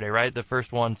Saturday, right? The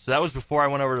first one. So that was before I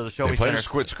went over to the Show Me Center. They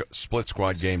played a split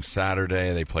squad game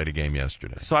Saturday. They played a game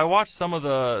yesterday. So I watched some of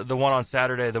the one on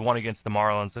Saturday, the one against the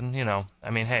Marlins, and,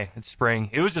 hey, it's spring.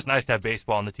 It was just nice to have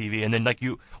baseball on the TV. And then,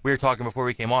 we were talking before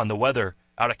we came on, the weather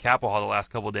out of Capitol the last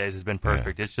couple of days has been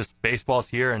perfect. Yeah. It's just baseball's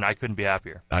here, and I couldn't be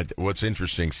happier. What's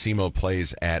interesting, SEMO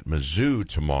plays at Mizzou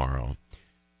tomorrow.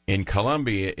 In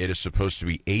Columbia, it is supposed to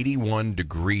be 81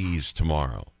 degrees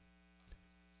tomorrow.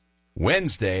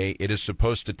 Wednesday, it is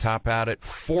supposed to top out at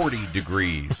 40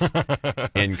 degrees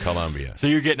in Columbia. So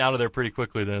you're getting out of there pretty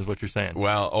quickly, then, is what you're saying.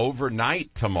 Well,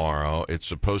 overnight tomorrow, it's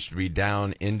supposed to be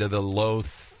down into the low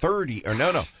 30s. Or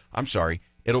no, I'm sorry.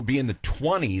 It'll be in the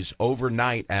 20s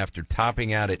overnight after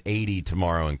topping out at 80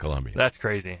 tomorrow in Columbia. That's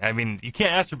crazy. I mean, you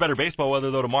can't ask for better baseball weather,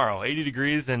 though, tomorrow. 80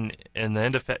 degrees and the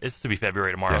end of it's to be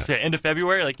February tomorrow. Yeah. So, end of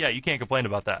February, you can't complain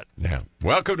about that. Yeah.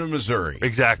 Welcome to Missouri.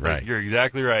 Exactly. Right. You're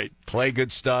exactly right. Clay,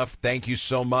 good stuff. Thank you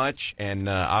so much. And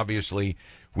obviously,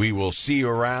 we will see you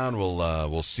around.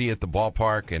 We'll see you at the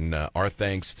ballpark. And our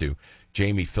thanks to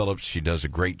Jamie Phillips. She does a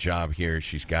great job here.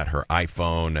 She's got her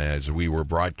iPhone as we were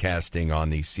broadcasting on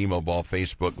the SEMO Ball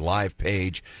Facebook Live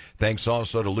page. Thanks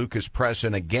also to Lucas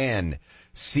Presson. Again,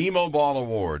 SEMO Ball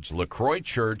Awards, LaCroix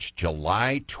Church,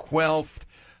 July 12th.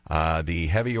 The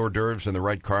heavy hors d'oeuvres and the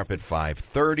red carpet,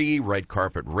 5:30. Red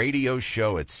carpet radio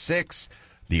show at 6.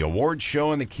 The award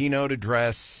show and the keynote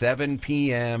address, 7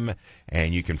 p.m.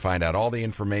 And you can find out all the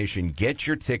information. Get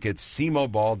your tickets,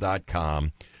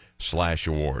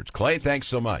 semoball.com/awards. Clay, thanks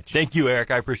so much. Thank you,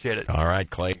 Eric. I appreciate it. All right,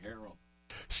 Clay Herrell.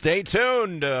 Stay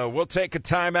tuned. We'll take a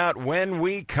timeout. When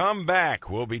we come back,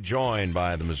 we'll be joined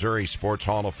by the Missouri Sports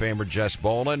Hall of Famer Jess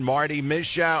Boland, Marty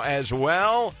Mischow as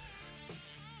well.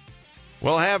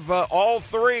 We'll have all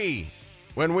three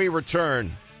when we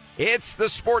return. It's the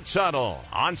Sports Huddle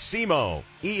on SEMO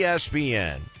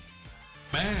ESPN.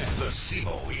 Man, the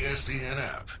SEMO ESPN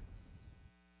app.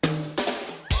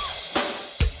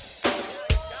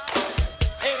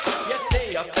 If you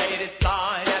see a faded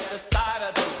sign at the side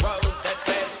of the road that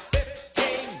says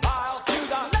 15 miles to the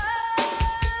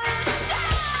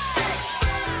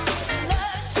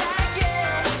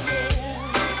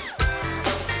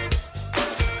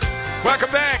left.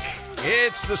 Welcome back.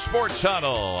 It's the Sports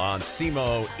Huddle on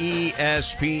SEMO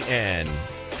ESPN.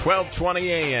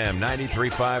 1220 a.m.,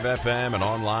 93.5 FM, and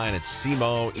online at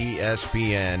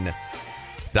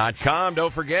SEMOESPN.com.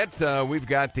 Don't forget, we've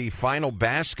got the final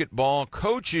basketball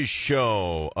coaches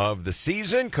show of the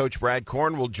season. Coach Brad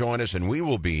Korn will join us, and we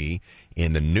will be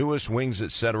in the newest Wings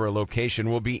Etc. location.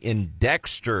 We'll be in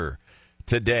Dexter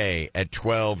today at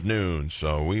 12 noon.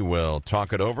 So we will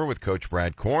talk it over with Coach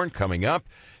Brad Korn coming up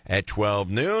at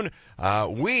 12 noon.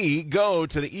 We go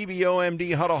to the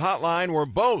EBOMD Huddle Hotline, where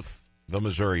both the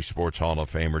Missouri Sports Hall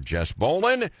of Famer Jess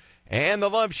Boland and the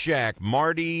Love Shack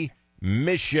Marty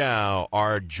Mischow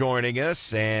are joining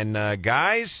us. And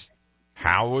guys,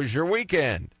 how was your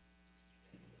weekend?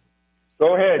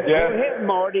 Go ahead, Jeff. Go ahead,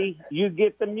 Marty. You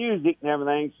get the music and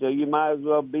everything, so you might as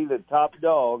well be the top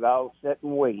dog. I'll sit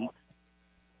and wait.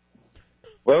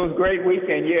 Well, it was a great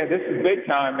weekend. Yeah, this is big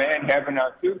time, man, having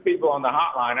two people on the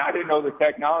hotline. I didn't know the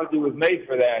technology was made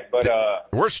for that, but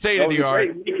we're state-of-the-art.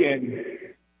 It was a great weekend.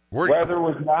 Weather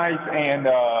was nice, and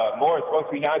more is supposed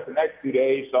to be nice the next 2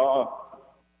 days. Saw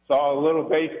a little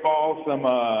baseball,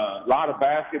 a lot of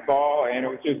basketball, and it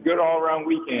was just good all-around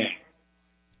weekend.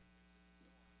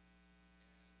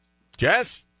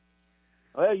 Jess?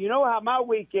 Well, you know how my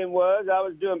weekend was. I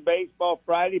was doing baseball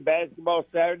Friday, basketball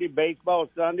Saturday, baseball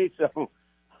Sunday, so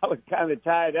I was kind of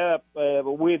tied up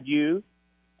with you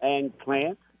and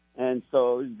Clint, and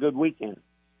so it was a good weekend.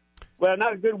 Well,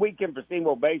 not a good weekend for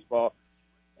SEMO baseball.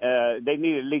 They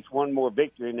need at least one more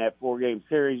victory in that 4-game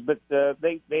series, but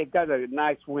they got a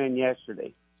nice win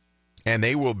yesterday. And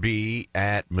they will be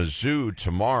at Mizzou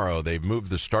tomorrow. They've moved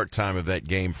the start time of that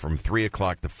game from 3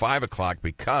 o'clock to 5 o'clock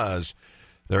because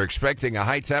they're expecting a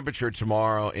high temperature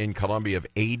tomorrow in Columbia of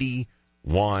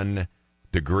 81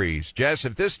 degrees. Jess,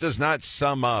 if this does not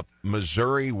sum up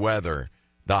Missouri weather,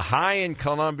 the high in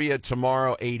Columbia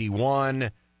tomorrow, 81.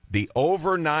 The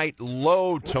overnight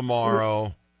low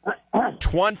tomorrow,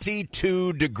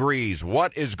 22 degrees.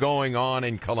 What is going on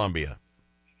in Columbia?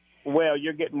 Well,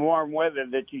 you're getting warm weather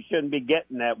that you shouldn't be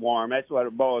getting that warm. That's what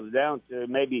it boils down to.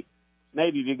 Maybe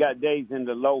if you got days in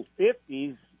the low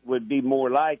 50s would be more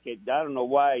like it. I don't know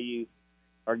why you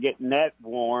are getting that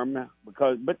warm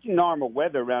but normal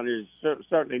weather around here is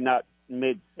certainly not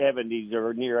mid-70s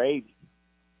or near 80.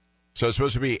 So it's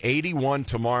supposed to be 81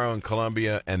 tomorrow in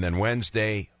Columbia, and then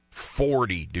Wednesday,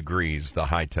 40 degrees, the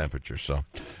high temperature. So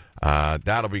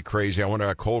that'll be crazy. I wonder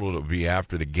how cold it'll be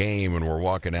after the game when we're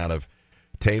walking out of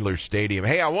Taylor Stadium.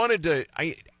 Hey, I wanted to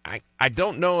I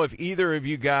don't know if either of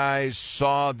you guys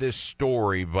saw this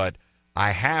story, but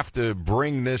I have to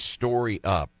bring this story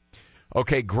up.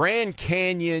 Okay, Grand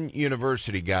Canyon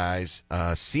University, guys.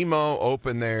 SEMO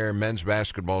opened their men's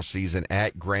basketball season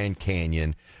at Grand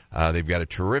Canyon. They've got a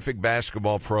terrific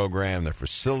basketball program. Their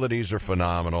facilities are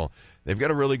phenomenal. They've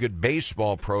got a really good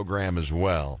baseball program as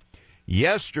well.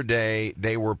 Yesterday,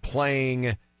 they were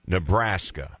playing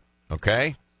Nebraska,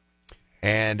 okay?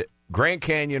 And Grand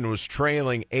Canyon was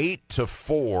trailing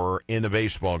 8-4 in the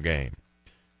baseball game.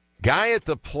 Guy at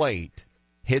the plate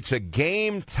hits a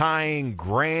game-tying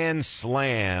grand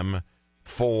slam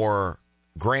for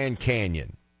Grand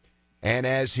Canyon. And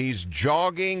as he's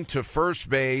jogging to first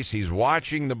base, he's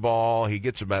watching the ball. He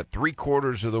gets about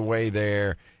three-quarters of the way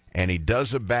there, and he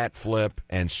does a bat flip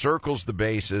and circles the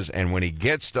bases. And when he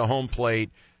gets to home plate,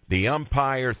 the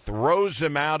umpire throws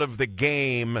him out of the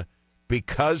game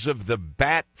because of the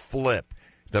bat flip.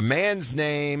 The man's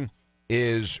name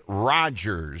is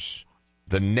Rogers.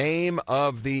 The name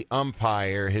of the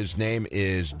umpire, his name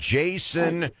is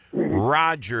Jason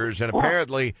Rogers. And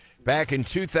apparently back in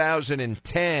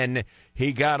 2010,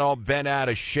 he got all bent out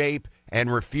of shape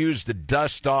and refused to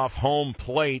dust off home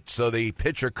plate so the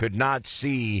pitcher could not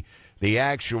see the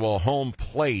actual home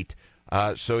plate.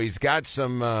 So he's got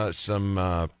some I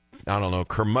don't know,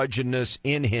 curmudgeonness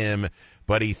in him,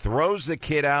 but he throws the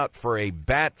kid out for a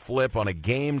bat flip on a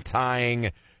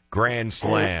game-tying grand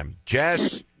slam.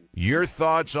 Jess, your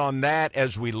thoughts on that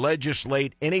as we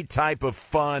legislate any type of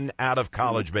fun out of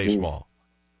college baseball?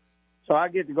 So I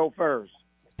get to go first.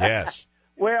 Yes.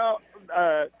 Well,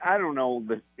 I don't know.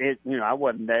 I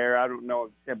wasn't there. I don't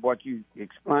know except what you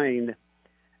explained.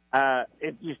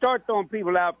 If you start throwing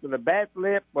people out for the bat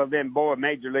flip, well, then, boy,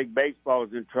 Major League Baseball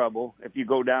is in trouble if you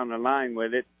go down the line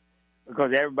with it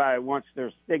because everybody wants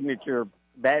their signature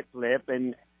bat flip.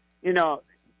 And,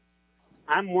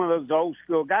 I'm one of those old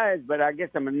school guys, but I guess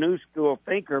I'm a new school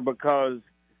thinker because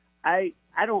I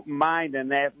don't mind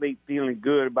an athlete feeling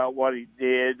good about what he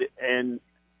did, and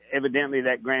evidently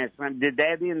that grand slam. Did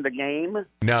that end the game?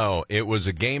 No, it was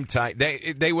a game tie.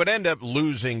 They would end up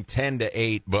losing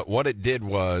 10-8, but what it did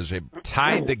was it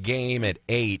tied the game at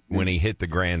 8 when he hit the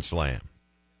grand slam.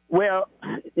 Well,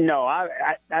 no,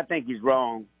 I think he's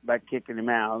wrong by kicking him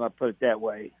out. I'll put it that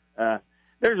way.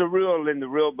 There's a rule in the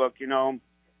rule book,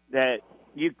 that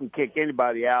you can kick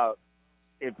anybody out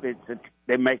if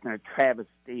they're making a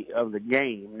travesty of the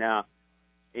game. Now,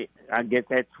 I guess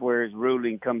that's where his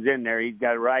ruling comes in there. He's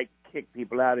got a right to kick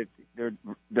people out if they're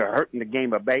hurting the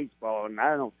game of baseball, and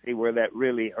I don't see where that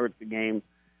really hurt the game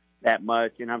that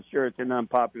much, and I'm sure it's an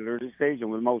unpopular decision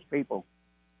with most people.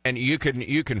 And you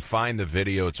can find the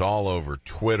video. It's all over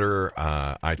Twitter.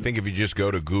 I think if you just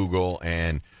go to Google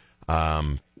and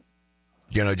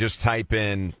just type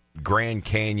in Grand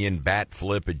Canyon bat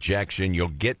flip ejection, you'll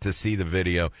get to see the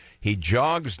video. He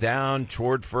jogs down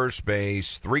toward first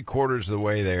base, three-quarters of the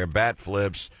way there, bat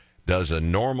flips, does a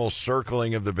normal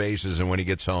circling of the bases, and when he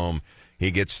gets home,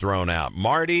 he gets thrown out.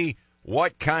 Marty,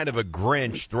 what kind of a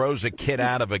Grinch throws a kid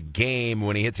out of a game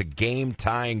when he hits a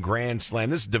game-tying grand slam?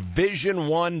 This is Division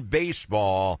I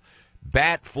baseball.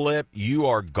 Bat flip, you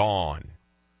are gone.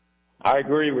 I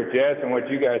agree with Jess and what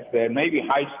you guys said. Maybe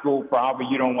high school, probably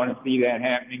you don't want to see that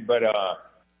happening. But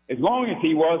as long as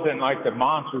he wasn't like the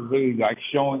monster league, like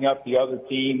showing up the other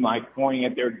team, like pointing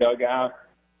at their dugout.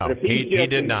 No, but if he's he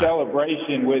did in not.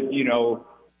 Celebration with,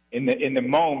 in the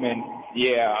moment,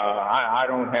 I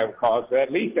don't have cause. But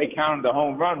at least they counted the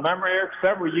home run. Remember, Eric,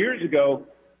 several years ago,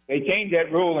 they changed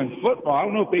that rule in football. I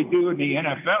don't know if they do in the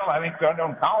NFL. I think so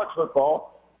in college football.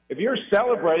 If you're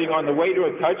celebrating on the way to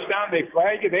a touchdown, they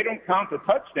flag you. They don't count the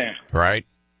touchdown. Right.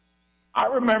 I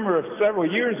remember several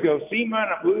years ago, SEMO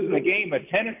ended up losing a game. A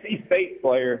Tennessee State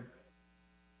player,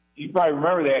 you probably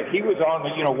remember that. He was on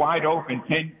the, wide open,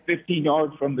 10, 15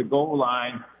 yards from the goal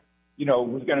line,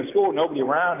 was going to score, nobody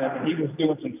around him, and he was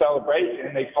doing some celebration,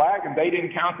 and they flagged him. They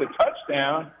didn't count the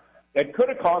touchdown that could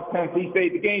have cost Tennessee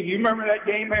State the game. You remember that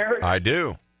game, Eric? I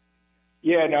do.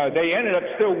 Yeah, no, they ended up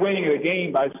still winning the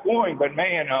game by scoring, but,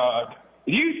 man,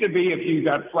 it used to be if you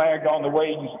got flagged on the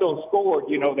way and you still scored,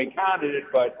 they counted it.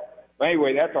 But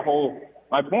anyway, that's a whole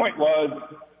 – my point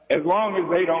was as long as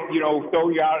they don't, throw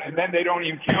you out and then they don't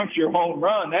even count your home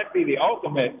run, that'd be the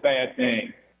ultimate bad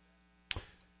thing.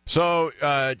 So,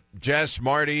 Jess,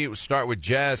 Marty, we'll start with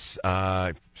Jess.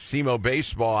 SEMO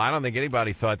baseball, I don't think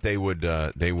anybody thought they would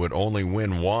only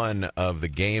win one of the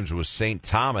games with St.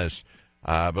 Thomas.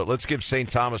 But let's give St.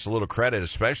 Thomas a little credit,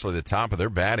 especially the top of their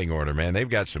batting order, man. They've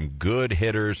got some good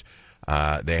hitters.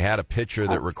 They had a pitcher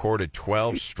that recorded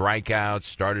 12 strikeouts,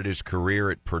 started his career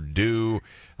at Purdue.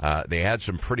 They had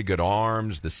some pretty good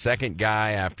arms. The second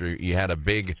guy, after you had a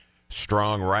big,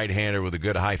 strong right-hander with a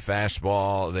good high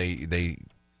fastball, they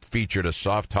featured a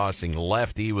soft-tossing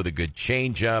lefty with a good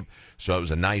changeup. So it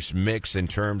was a nice mix in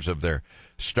terms of their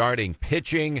starting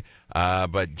pitching.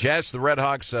 But Jess, the Red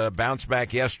Hawks bounced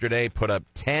back yesterday, put up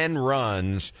 10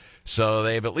 runs. So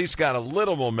they've at least got a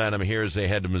little momentum here as they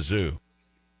head to Mizzou.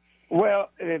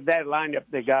 Well, that lineup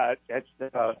they got,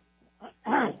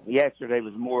 yesterday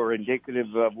was more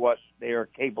indicative of what they are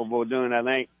capable of doing, I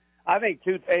think. I think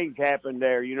two things happened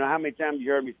there. You know how many times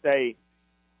you heard me say,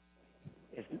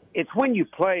 it's when you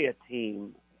play a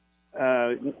team,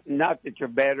 not that you're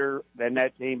better than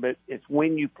that team, but it's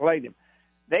when you play them.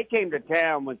 they came to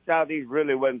town when Southeast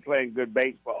really wasn't playing good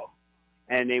baseball,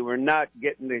 and they were not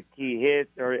getting the key hits,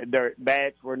 or their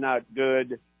bats were not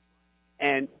good,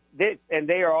 and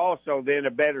they are also then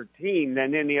a better team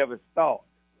than any of us thought.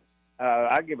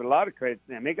 I give a lot of credit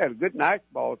to them. They got a good nice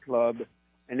ball club,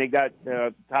 and they got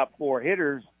top 4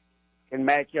 hitters can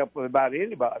match up with about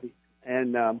anybody.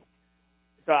 And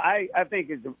so I think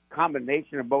it's a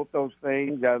combination of both those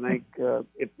things. I think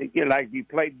if you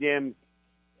played them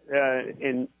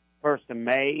in 1st of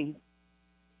May,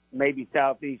 maybe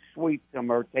Southeast sweeps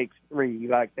them or takes 3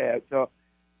 like that. So,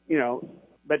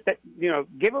 but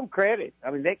give them credit. I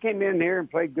mean, they came in there and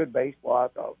played good baseball, I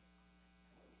thought.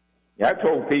 Yeah, I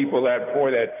told people that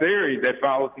before that series that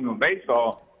followed SEMO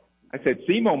baseball, I said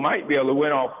SEMO might be able to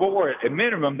win all 4. At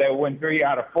minimum, they'll win 3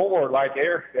 out of 4, like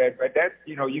Eric said. But that's,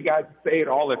 you guys say it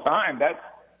all the time. That's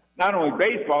not only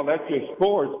baseball, that's just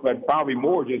sports, but probably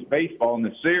more just baseball in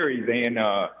the series. And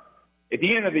at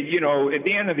the end of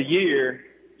the year,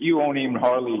 you won't even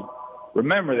hardly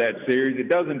remember that series. It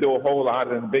doesn't do a whole lot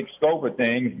in the big scope of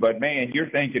things. But man, you're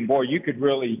thinking, boy, you could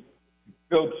really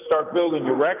start building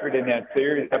your record in that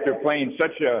series after playing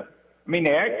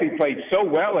they actually played so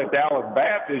well at Dallas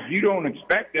Baptist, you don't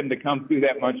expect them to come through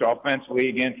that much offensively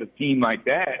against a team like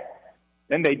that.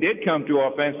 Then they did come through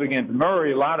offensively against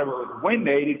Murray. A lot of it was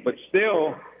wind-aided, but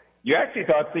still, you actually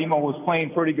thought SEMO was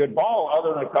playing pretty good ball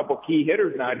other than a couple key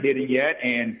hitters not hitting yet.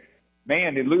 And,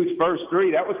 man, to lose first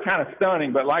 3, that was kind of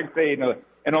stunning. But like I say,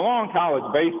 in a long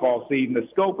college baseball season, the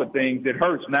scope of things, it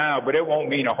hurts now, but it won't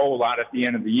mean a whole lot at the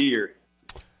end of the year.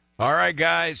 All right,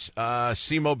 guys,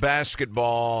 SEMO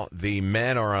basketball, the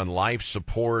men are on life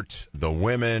support. The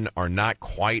women are not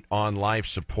quite on life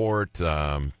support.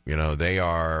 They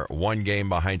are 1 game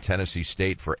behind Tennessee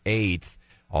State for 8th,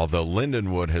 although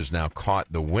Lindenwood has now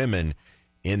caught the women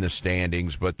in the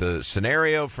standings. But the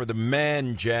scenario for the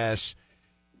men, Jess,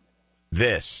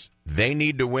 they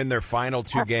need to win their final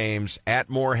 2 games at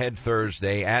Moorhead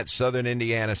Thursday, at Southern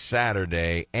Indiana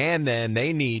Saturday, and then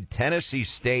they need Tennessee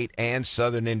State and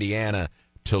Southern Indiana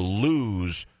to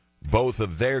lose both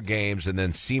of their games, and then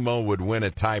SEMO would win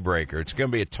a tiebreaker. It's going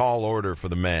to be a tall order for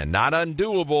the men. Not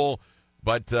undoable,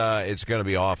 but it's going to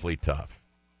be awfully tough.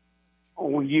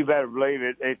 Oh, you better believe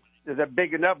it. It's a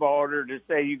big enough order to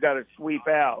say you got to sweep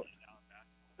out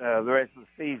the rest of the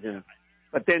season.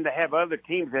 But then to have other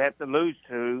teams that have to lose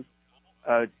to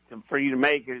for you to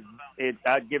make it,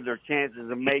 I'd give their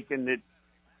chances of making it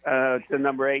to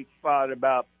number 8 spot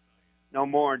about no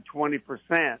more than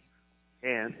 20%.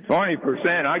 And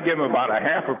 20%, I'd give them about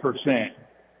 0.5%.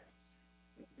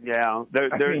 Yeah,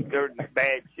 they're in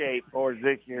bad shape for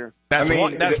this year. That's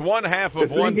 1/2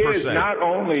 of 1%. Not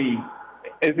only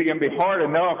is it going to be hard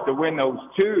enough to win those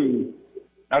 2.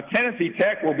 Now, Tennessee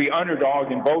Tech will be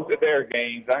underdog in both of their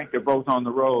games. I think they're both on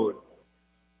the road.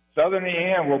 Southern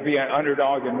Indiana will be an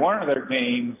underdog in one of their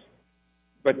games.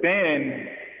 But then,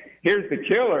 here's the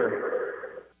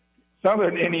killer.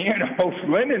 Southern Indiana hosts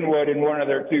Lindenwood in one of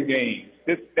their 2 games.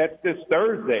 That's this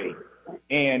Thursday.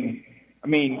 And,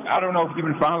 I don't know if you've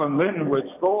been following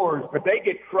Lindenwood scores, but they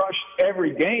get crushed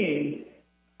every game.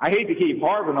 I hate to keep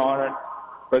harping on it,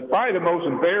 but probably the most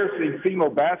embarrassing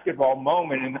SEMO basketball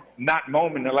moment in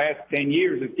the last 10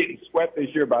 years is getting swept this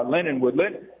year by Lindenwood.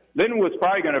 Lindenwood's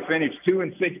probably going to finish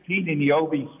 2-16 in the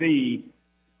OVC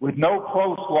with no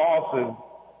close losses.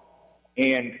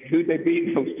 And who'd they beat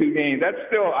in those 2 games? That's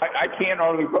still, I can't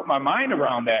hardly put my mind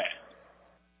around that.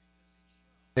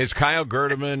 Is Kyle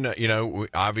Gerdeman,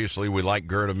 obviously we like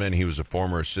Gerdeman. He was a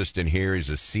former assistant here. He's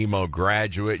a SEMO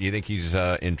graduate. You think he's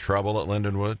in trouble at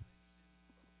Lindenwood?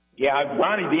 Yeah,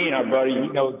 Ronnie Dean, our buddy,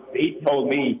 he told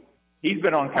me he's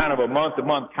been on kind of a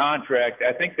month-to-month contract.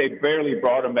 I think they barely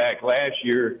brought him back last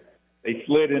year. They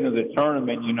slid into the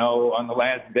tournament, on the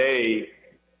last day.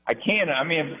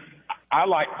 I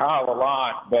like Kyle a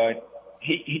lot, but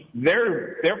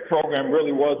their program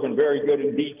really wasn't very good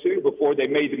in D2 before they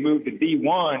made the move to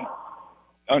D1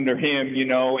 under him,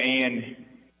 and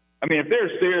if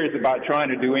they're serious about trying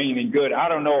to do anything good, I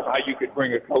don't know how you could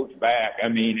bring a coach back.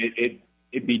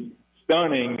 It'd be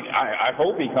stunning. I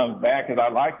hope he comes back because I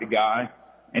like the guy,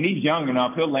 and he's young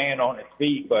enough. He'll land on his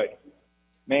feet, but,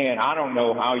 man, I don't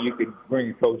know how you could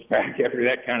bring a coach back after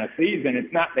that kind of season.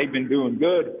 It's not they've been doing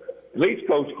good. At least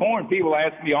Coach Korn, people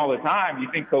ask me all the time, you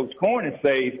think Coach Korn is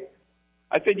safe?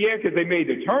 I said, yeah, because they made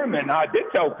the tournament. And I did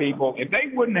tell people, if they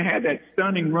wouldn't have had that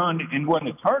stunning run and won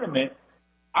the tournament,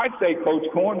 I'd say Coach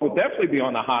Korn would definitely be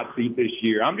on the hot seat this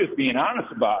year. I'm just being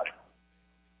honest about it.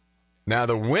 Now,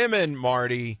 the women,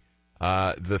 Marty,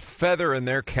 the feather in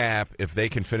their cap, if they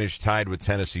can finish tied with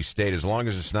Tennessee State, as long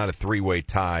as it's not a three-way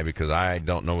tie, because I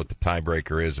don't know what the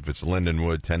tiebreaker is if it's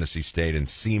Lindenwood, Tennessee State, and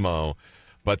SEMO.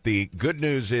 But the good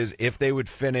news is if they would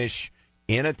finish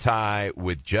in a tie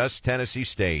with just Tennessee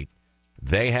State,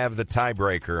 they have the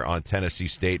tiebreaker on Tennessee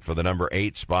State for the number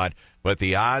 8 spot. But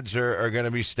the odds are going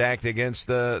to be stacked against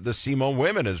the SEMO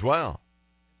women as well.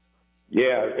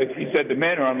 Yeah, as you said, the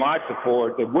men are on life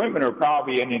support. The women are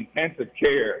probably in intensive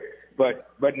care, but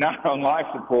not on life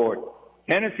support.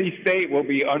 Tennessee State will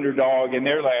be underdog in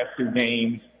their last 2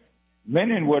 games.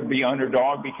 Minden would be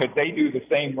underdog because they do the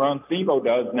same run SEMO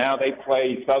does. Now they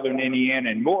play Southern Indiana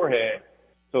and Moorhead,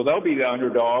 so they'll be the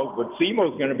underdog. But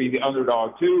SEMO's going to be the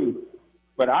underdog too.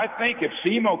 But I think if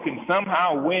SEMO can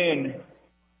somehow win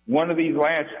one of these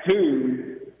last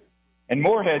 2, and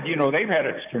Moorhead, you know, they've had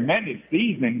a tremendous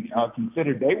season,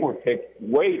 considered they were picked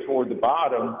way toward the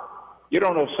bottom. You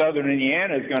don't know if Southern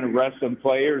Indiana is going to rest some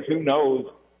players. Who knows?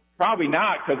 Probably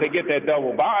not, because they get that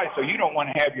double bye, so you don't want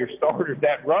to have your starters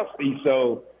that rusty.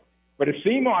 So, but if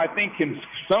SEMO, I think, can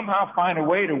somehow find a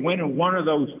way to win one of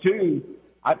those 2,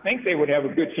 I think they would have a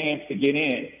good chance to get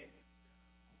in.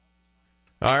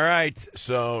 All right,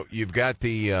 so you've got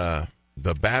the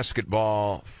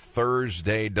basketball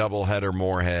Thursday doubleheader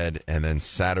Moorhead, and then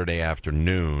Saturday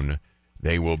afternoon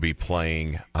they will be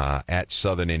playing at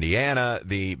Southern Indiana.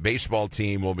 The baseball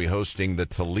team will be hosting the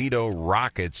Toledo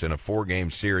Rockets in a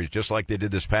 4-game series, just like they did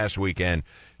this past weekend.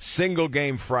 Single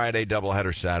game Friday,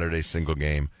 doubleheader Saturday, single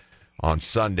game on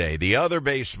Sunday. The other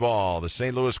baseball, the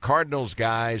St. Louis Cardinals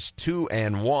guys,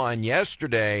 2-1.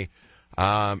 Yesterday,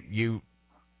 you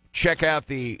check out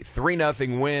the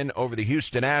 3-0 win over the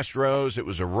Houston Astros. It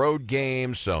was a road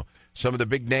game, so some of the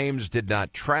big names did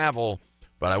not travel.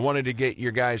 But I wanted to get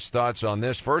your guys' thoughts on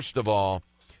this. First of all,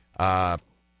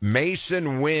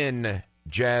 Mason Wynn,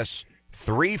 Jess,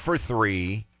 3 for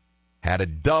 3, had a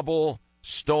double,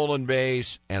 stolen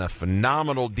base, and a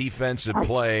phenomenal defensive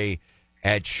play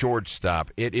at shortstop.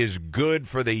 It is good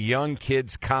for the young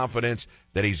kid's confidence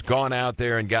that he's gone out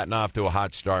there and gotten off to a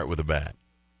hot start with a bat.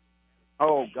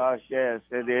 Oh, gosh, yes,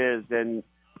 it is. And,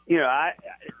 you know,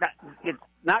 it's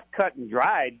not cut and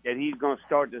dried that he's going to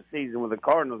start the season with the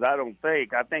Cardinals, I don't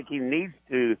think. I think he needs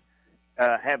to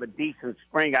have a decent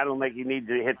spring. I don't think he needs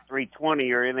to hit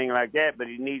 320 or anything like that, but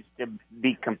he needs to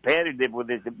be competitive with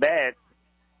his at-bats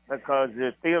because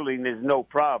the fielding is no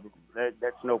problem.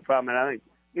 That's no problem. And I think,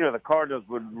 you know, the Cardinals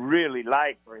would really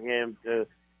like for him to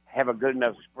have a good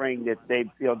enough spring that they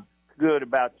feel good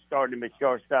about starting him at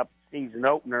shortstop season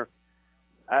opener.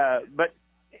 But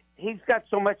he's got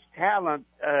so much talent.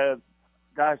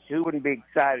 Gosh, who wouldn't be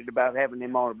excited about having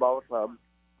him on the ball club?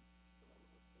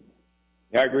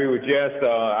 Yeah, I agree with Jess.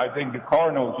 I think the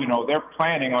Cardinals, you know, they're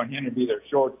planning on him to be their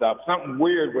shortstop. Something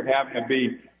weird would happen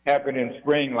in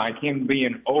spring, like him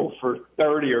being 0 for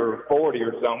 30 or 40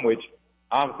 or something, which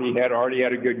obviously he had already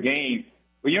had a good game.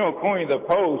 But, you know, according to the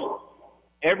Post,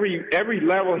 every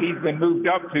level he's been moved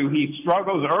up to, he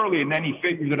struggles early and then he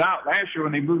figures it out. Last year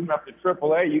when they moved him up to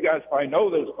AAA, you guys probably know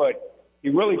this, but he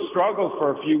really struggled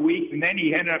for a few weeks and then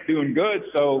he ended up doing good.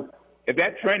 So if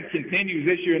that trend continues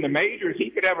this year in the majors, he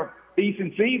could have a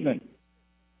decent season.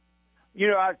 You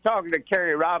know, I was talking to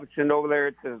Kerry Robinson over there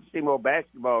at the SEMO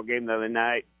basketball game the other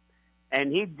night,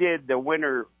 and he did the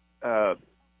winter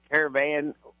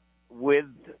caravan with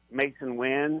Mason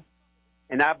Wynn.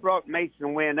 And I brought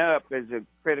Mason Wynn up as a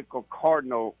critical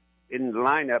Cardinal in the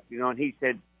lineup, you know, and he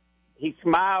said, he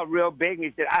smiled real big, and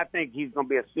he said, I think he's going to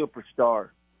be a superstar.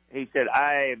 He said,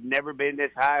 I have never been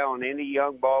this high on any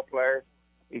young ball player.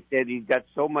 He said he's got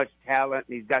so much talent,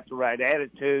 and he's got the right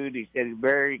attitude. He said he's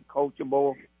very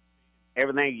coachable.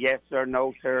 Everything, yes, sir,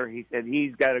 no, sir. He said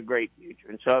he's got a great future.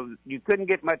 And so you couldn't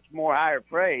get much more higher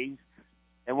praise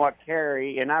than what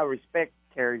Kerry, and I respect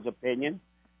Kerry's opinion,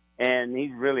 and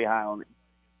he's really high on it.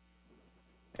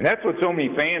 And that's what so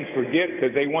many fans forget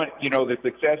because they want, you know, the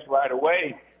success right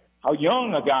away. How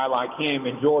young a guy like him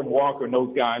and Jordan Walker and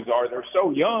those guys are. They're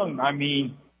so young. I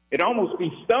mean, it'd almost be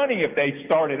stunning if they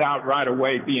started out right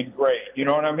away being great. You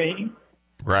know what I mean?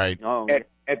 Right.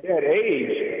 At that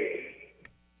age.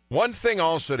 One thing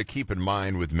also to keep in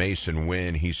mind with Mason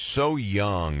Wynn, he's so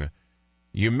young.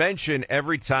 You mentioned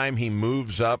every time he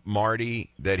moves up,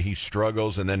 Marty, that he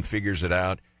struggles and then figures it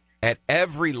out. At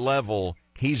every level,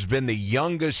 he's been the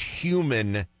youngest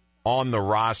human on the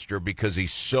roster because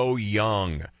he's so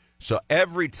young. So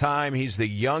every time he's the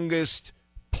youngest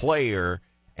player,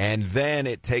 and then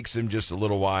it takes him just a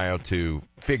little while to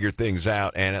figure things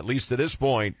out. And at least to this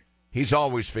point, he's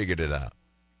always figured it out.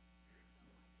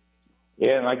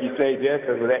 Yeah, and like you say, Jess,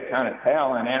 with that kind of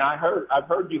talent. And I've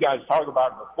heard you guys talk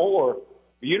about it before.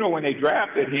 You know, when they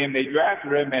drafted him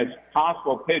as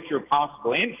possible pitcher,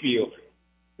 possible infield,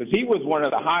 because he was one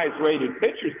of the highest-rated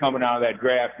pitchers coming out of that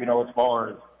draft, you know, as far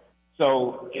as.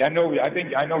 So I know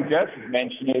Jess has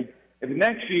mentioned it. In the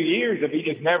next few years, if he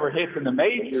just never hits in the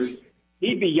majors,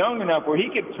 he'd be young enough where he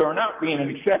could turn out being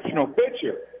an exceptional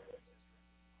pitcher.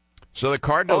 So the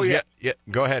Cardinals,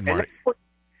 go ahead, Marty.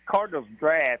 Cardinals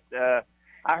draft, I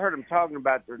heard them talking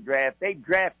about their draft. They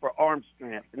draft for arm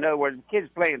strength. In other words, the kid's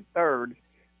playing third.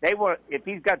 They want, if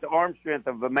he's got the arm strength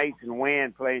of a Mason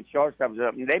Wynn playing shortstop or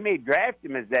something, they may draft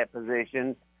him as that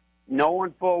position,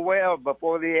 knowing full well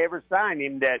before they ever sign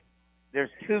him that there's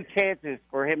two chances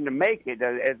for him to make it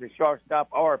as a shortstop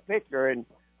or a pitcher. And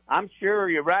I'm sure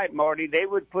you're right, Marty. They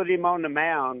would put him on the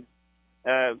mound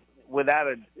without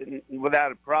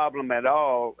a problem at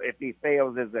all if he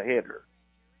fails as a hitter.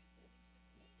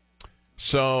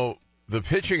 So the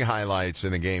pitching highlights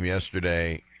in the game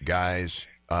yesterday, guys.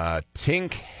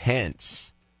 Tink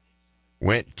Hence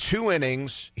went 2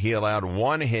 innings. He allowed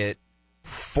 1 hit,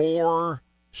 4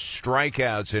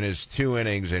 strikeouts in his 2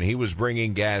 innings, and he was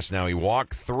bringing gas. Now, he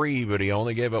walked 3, but he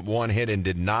only gave up 1 hit and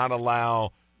did not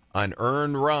allow an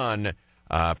earned run.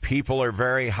 People are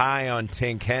very high on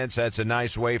Tink Hence. That's a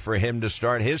nice way for him to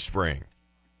start his spring.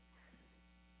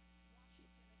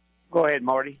 Go ahead,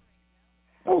 Marty.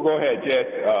 Oh, go ahead, Jess.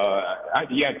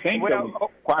 Tink's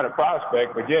quite a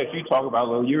prospect, but Jess, you talk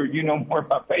about you know more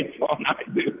about baseball than I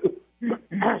do.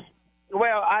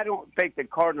 Well, I don't think the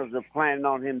Cardinals are planning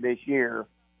on him this year,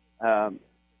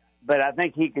 but I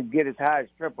think he could get as high as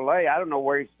AAA. I don't know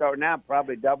where he's starting out,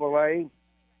 probably AA,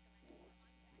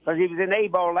 because he was in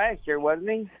A-ball last year, wasn't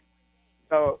he?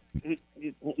 So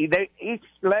each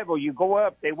level you go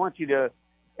up, they want you to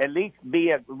at least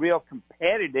be a real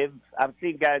competitive. I've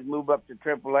seen guys move up to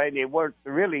AAA, and they weren't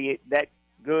really that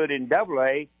good in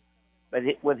AA. But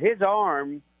with his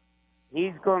arm,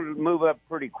 he's going to move up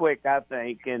pretty quick, I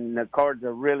think, and the Cards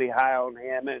are really high on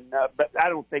him. But I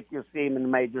don't think you'll see him in the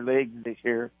major leagues this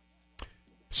year.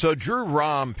 So Drew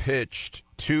Rahm pitched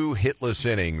 2 hitless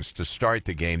innings to start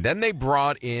the game. Then they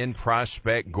brought in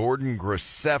prospect Gordon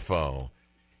Graceffo.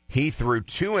 He threw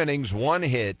 2 innings, 1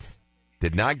 hit,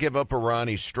 did not give up a run.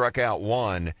 He struck out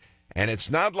 1. And it's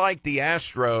not like the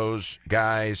Astros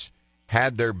guys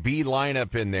had their B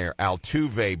lineup in there.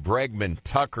 Altuve, Bregman,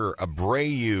 Tucker,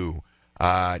 Abreu,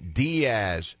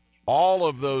 Diaz. All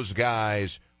of those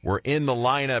guys were in the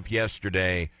lineup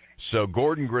yesterday. So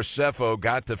Gordon Graceffo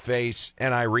got to face,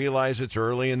 and I realize it's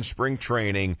early in spring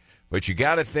training, but you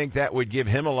got to think that would give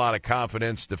him a lot of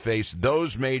confidence to face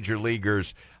those major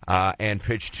leaguers and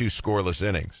pitch 2 scoreless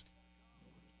innings.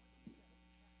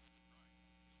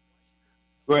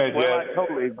 Go ahead,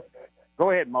 Jess.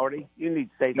 Go ahead, Marty. You need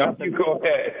to say something. No, you go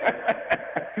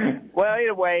ahead. Well,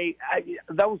 anyway,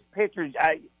 those pitchers,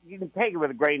 you can take it with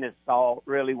a grain of salt,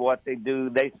 really, what they do.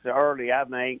 They early, I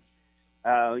think.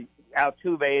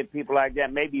 Altuve and people like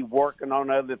that may be working on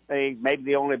other things. Maybe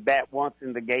they only bat once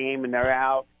in the game and they're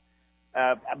out.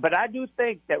 But I do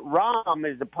think that Rahm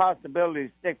is a possibility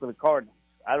to stick with the Cardinals.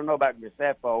 I don't know about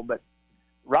Graceffo, but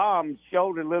Rahm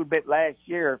showed a little bit last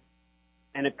year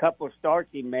and a couple of starts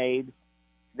he made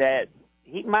that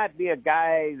he might be a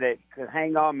guy that could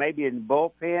hang on maybe in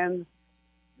bullpen,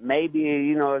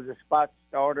 maybe, as a spot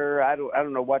starter. I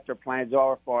don't know what their plans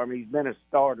are for him. He's been a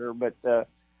starter, but,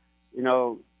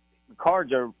 the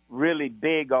Cards are really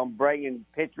big on bringing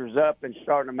pitchers up and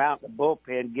starting them out in the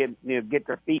bullpen, get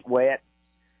their feet wet.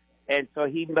 And so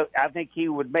I think he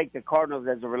would make the Cardinals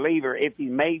as a reliever if he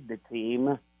made the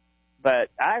team. But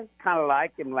I kind of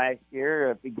liked him last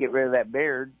year if he get rid of that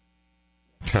beard.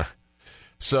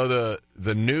 So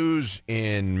the news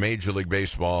in Major League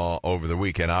Baseball over the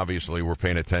weekend, obviously we're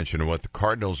paying attention to what the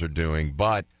Cardinals are doing,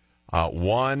 but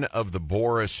one of the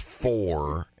Boris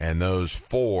 4, and those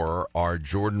 4 are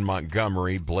Jordan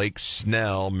Montgomery, Blake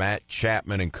Snell, Matt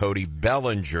Chapman, and Cody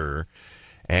Bellinger.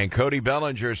 And Cody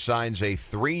Bellinger signs a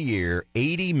 3-year,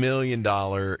 $80 million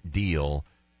deal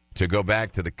to go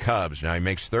back to the Cubs. Now he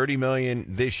makes $30 million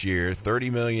this year,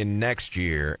 $30 million next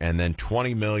year, and then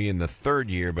 $20 million the third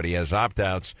year. But he has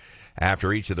opt-outs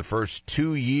after each of the first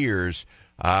 2 years.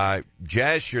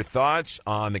 Jess, your thoughts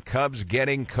on the Cubs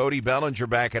getting Cody Bellinger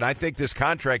back? And I think this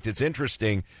contract, it's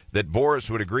interesting that Boris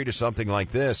would agree to something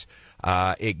like this.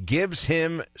 It gives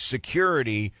him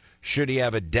security should he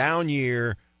have a down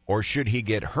year or should he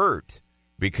get hurt,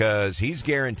 because he's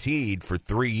guaranteed for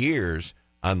 3 years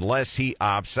unless he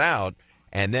opts out.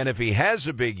 And then if he has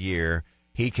a big year,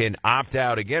 he can opt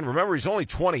out again. Remember, he's only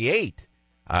 28.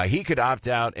 he could opt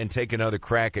out and take another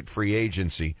crack at free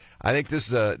agency. I think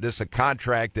this is a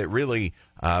contract that really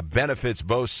benefits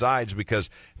both sides because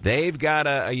they've got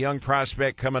a young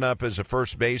prospect coming up as a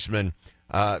first baseman,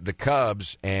 the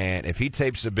Cubs, and if he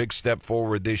takes a big step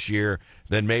forward this year,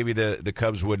 then maybe the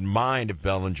Cubs wouldn't mind if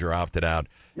Bellinger opted out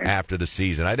after the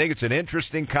season. I think it's an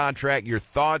interesting contract. Your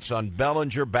thoughts on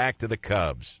Bellinger back to the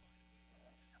Cubs?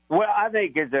 Well, I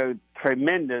think it's a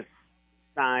tremendous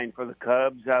sign for the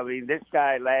Cubs. I mean, this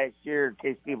guy last year, in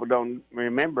case people don't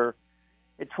remember,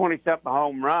 hit 20-something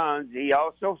home runs. He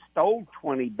also stole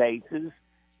 20 bases.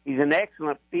 He's an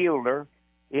excellent fielder.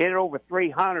 He hit over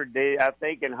 300, I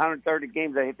think, in 130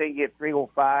 games. I think he hit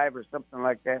 305 or something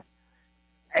like that.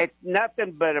 It's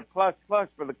nothing but a plus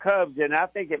for the Cubs, and I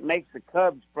think it makes the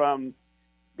Cubs from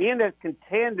being a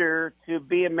contender to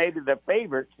being maybe the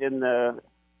favorites in the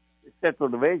Central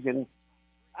Division.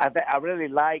 I really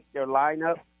like their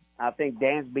lineup. I think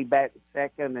Dansby back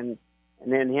second, and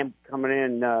then him coming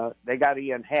in. They got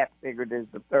Ian Happ figured as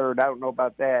the third. I don't know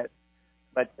about that.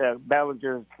 But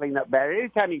Bellinger's cleanup batter.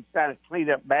 Anytime you sign a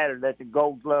cleanup batter, that's a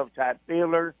Gold Glove type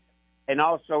fielder. And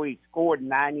also he scored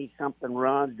 90-something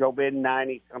runs, drove in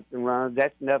 90-something runs.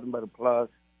 That's nothing but a plus.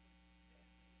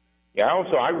 Yeah,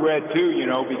 also I read too,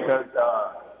 because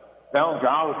Bellinger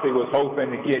obviously was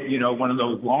hoping to get, one of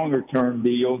those longer-term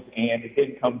deals, and it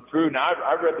didn't come through. Now,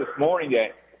 I read this morning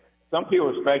that some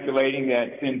people are speculating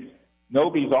that since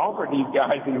nobody's offered these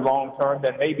guys any long-term,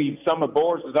 that maybe some of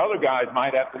Boris's other guys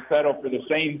might have to settle for the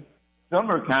same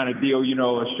summer kind of deal,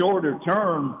 a shorter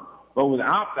term, but with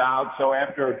opt-out. So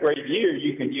after a great year,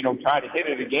 you can, try to hit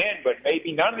it again, but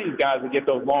maybe none of these guys will get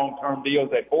those long-term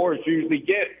deals that Boris usually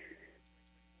gets.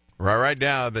 Right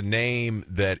now, the name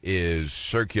that is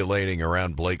circulating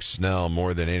around Blake Snell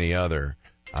more than any other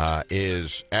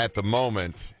is, at the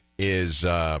moment, is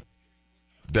the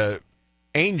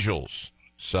Angels.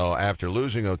 So after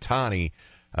losing Ohtani,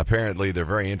 apparently they're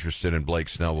very interested in Blake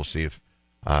Snell. We'll see if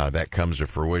that comes to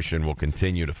fruition. We'll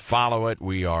continue to follow it.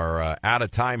 We are out of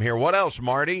time here. What else,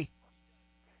 Marty?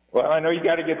 Well, I know you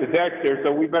got to get the Dexter,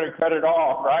 so we better cut it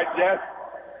off, right, Jess?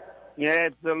 Yeah,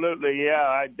 absolutely.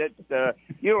 Yeah,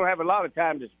 you don't have a lot of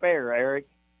time to spare, Eric.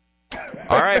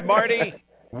 All right, Marty.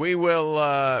 We will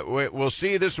we'll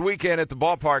see you this weekend at the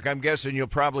ballpark. I'm guessing you'll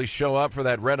probably show up for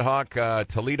that Red Hawk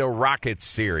Toledo Rockets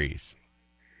series.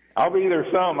 I'll be there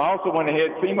some. I also want to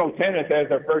hit SEMO Tennis as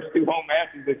our first 2 home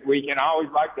matches this weekend. I always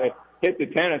like to hit the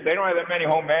tennis. They don't have that many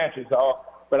home matches,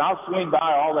 but I'll swing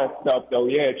by all that stuff, though.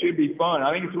 Yeah, it should be fun.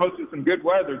 I think it's supposed to be some good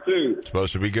weather, too. It's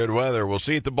supposed to be good weather. We'll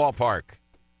see you at the ballpark.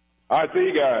 All right, see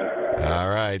you guys. All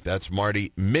right, that's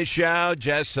Marty Mischow.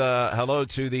 Jess, hello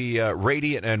to the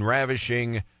radiant and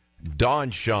ravishing Dawn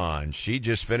Shawn. She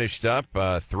just finished up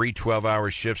 3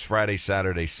 12-hour shifts Friday,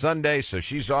 Saturday, Sunday, so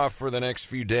she's off for the next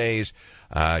few days.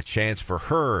 Chance for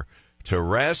her to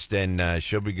rest, and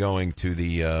she'll be going to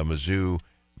the Mizzou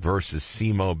versus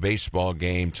SEMO baseball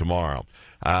game tomorrow.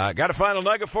 Got a final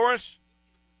nugget for us?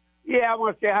 Yeah, I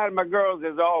want to say hi to my girls,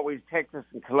 as always, Texas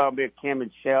and Columbia, Kim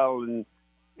and Shell, and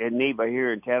Neva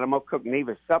here in town. I'm going to cook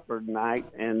Neva supper tonight,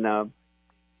 and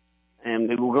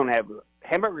we're going to have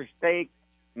hamburger steak,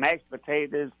 mashed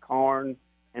potatoes, corn,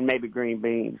 and maybe green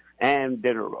beans, and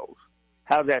dinner rolls.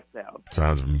 How's that sound?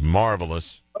 Sounds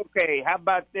marvelous. Okay, how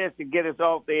about this to get us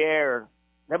off the air?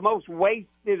 The most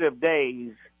wasted of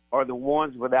days are the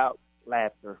ones without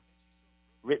laughter.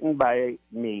 Written by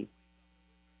me.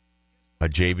 A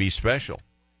JB special.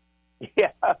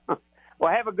 Yeah.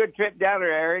 Well, have a good trip down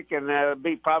there, Eric, and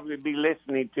probably be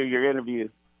listening to your interview.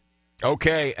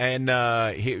 Okay, and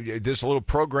just a little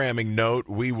programming note.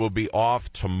 We will be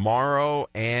off tomorrow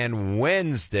and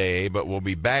Wednesday, but we'll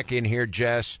be back in here,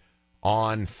 Jess,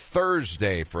 on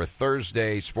Thursday for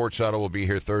Thursday. Sports Huddle will be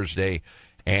here Thursday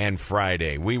and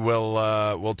Friday. We will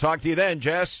we'll talk to you then,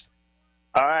 Jess.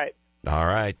 All right. All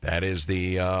right, that is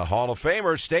the Hall of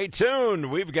Famer. Stay tuned.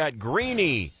 We've got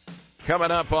Greeny coming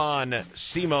up on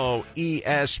SEMO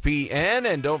ESPN,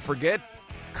 and don't forget,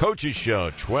 Coach's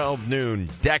Show, 12 noon,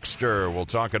 Dexter. We'll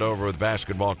talk it over with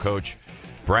basketball coach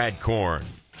Brad Korn.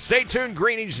 Stay tuned.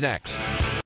 Greeny's next.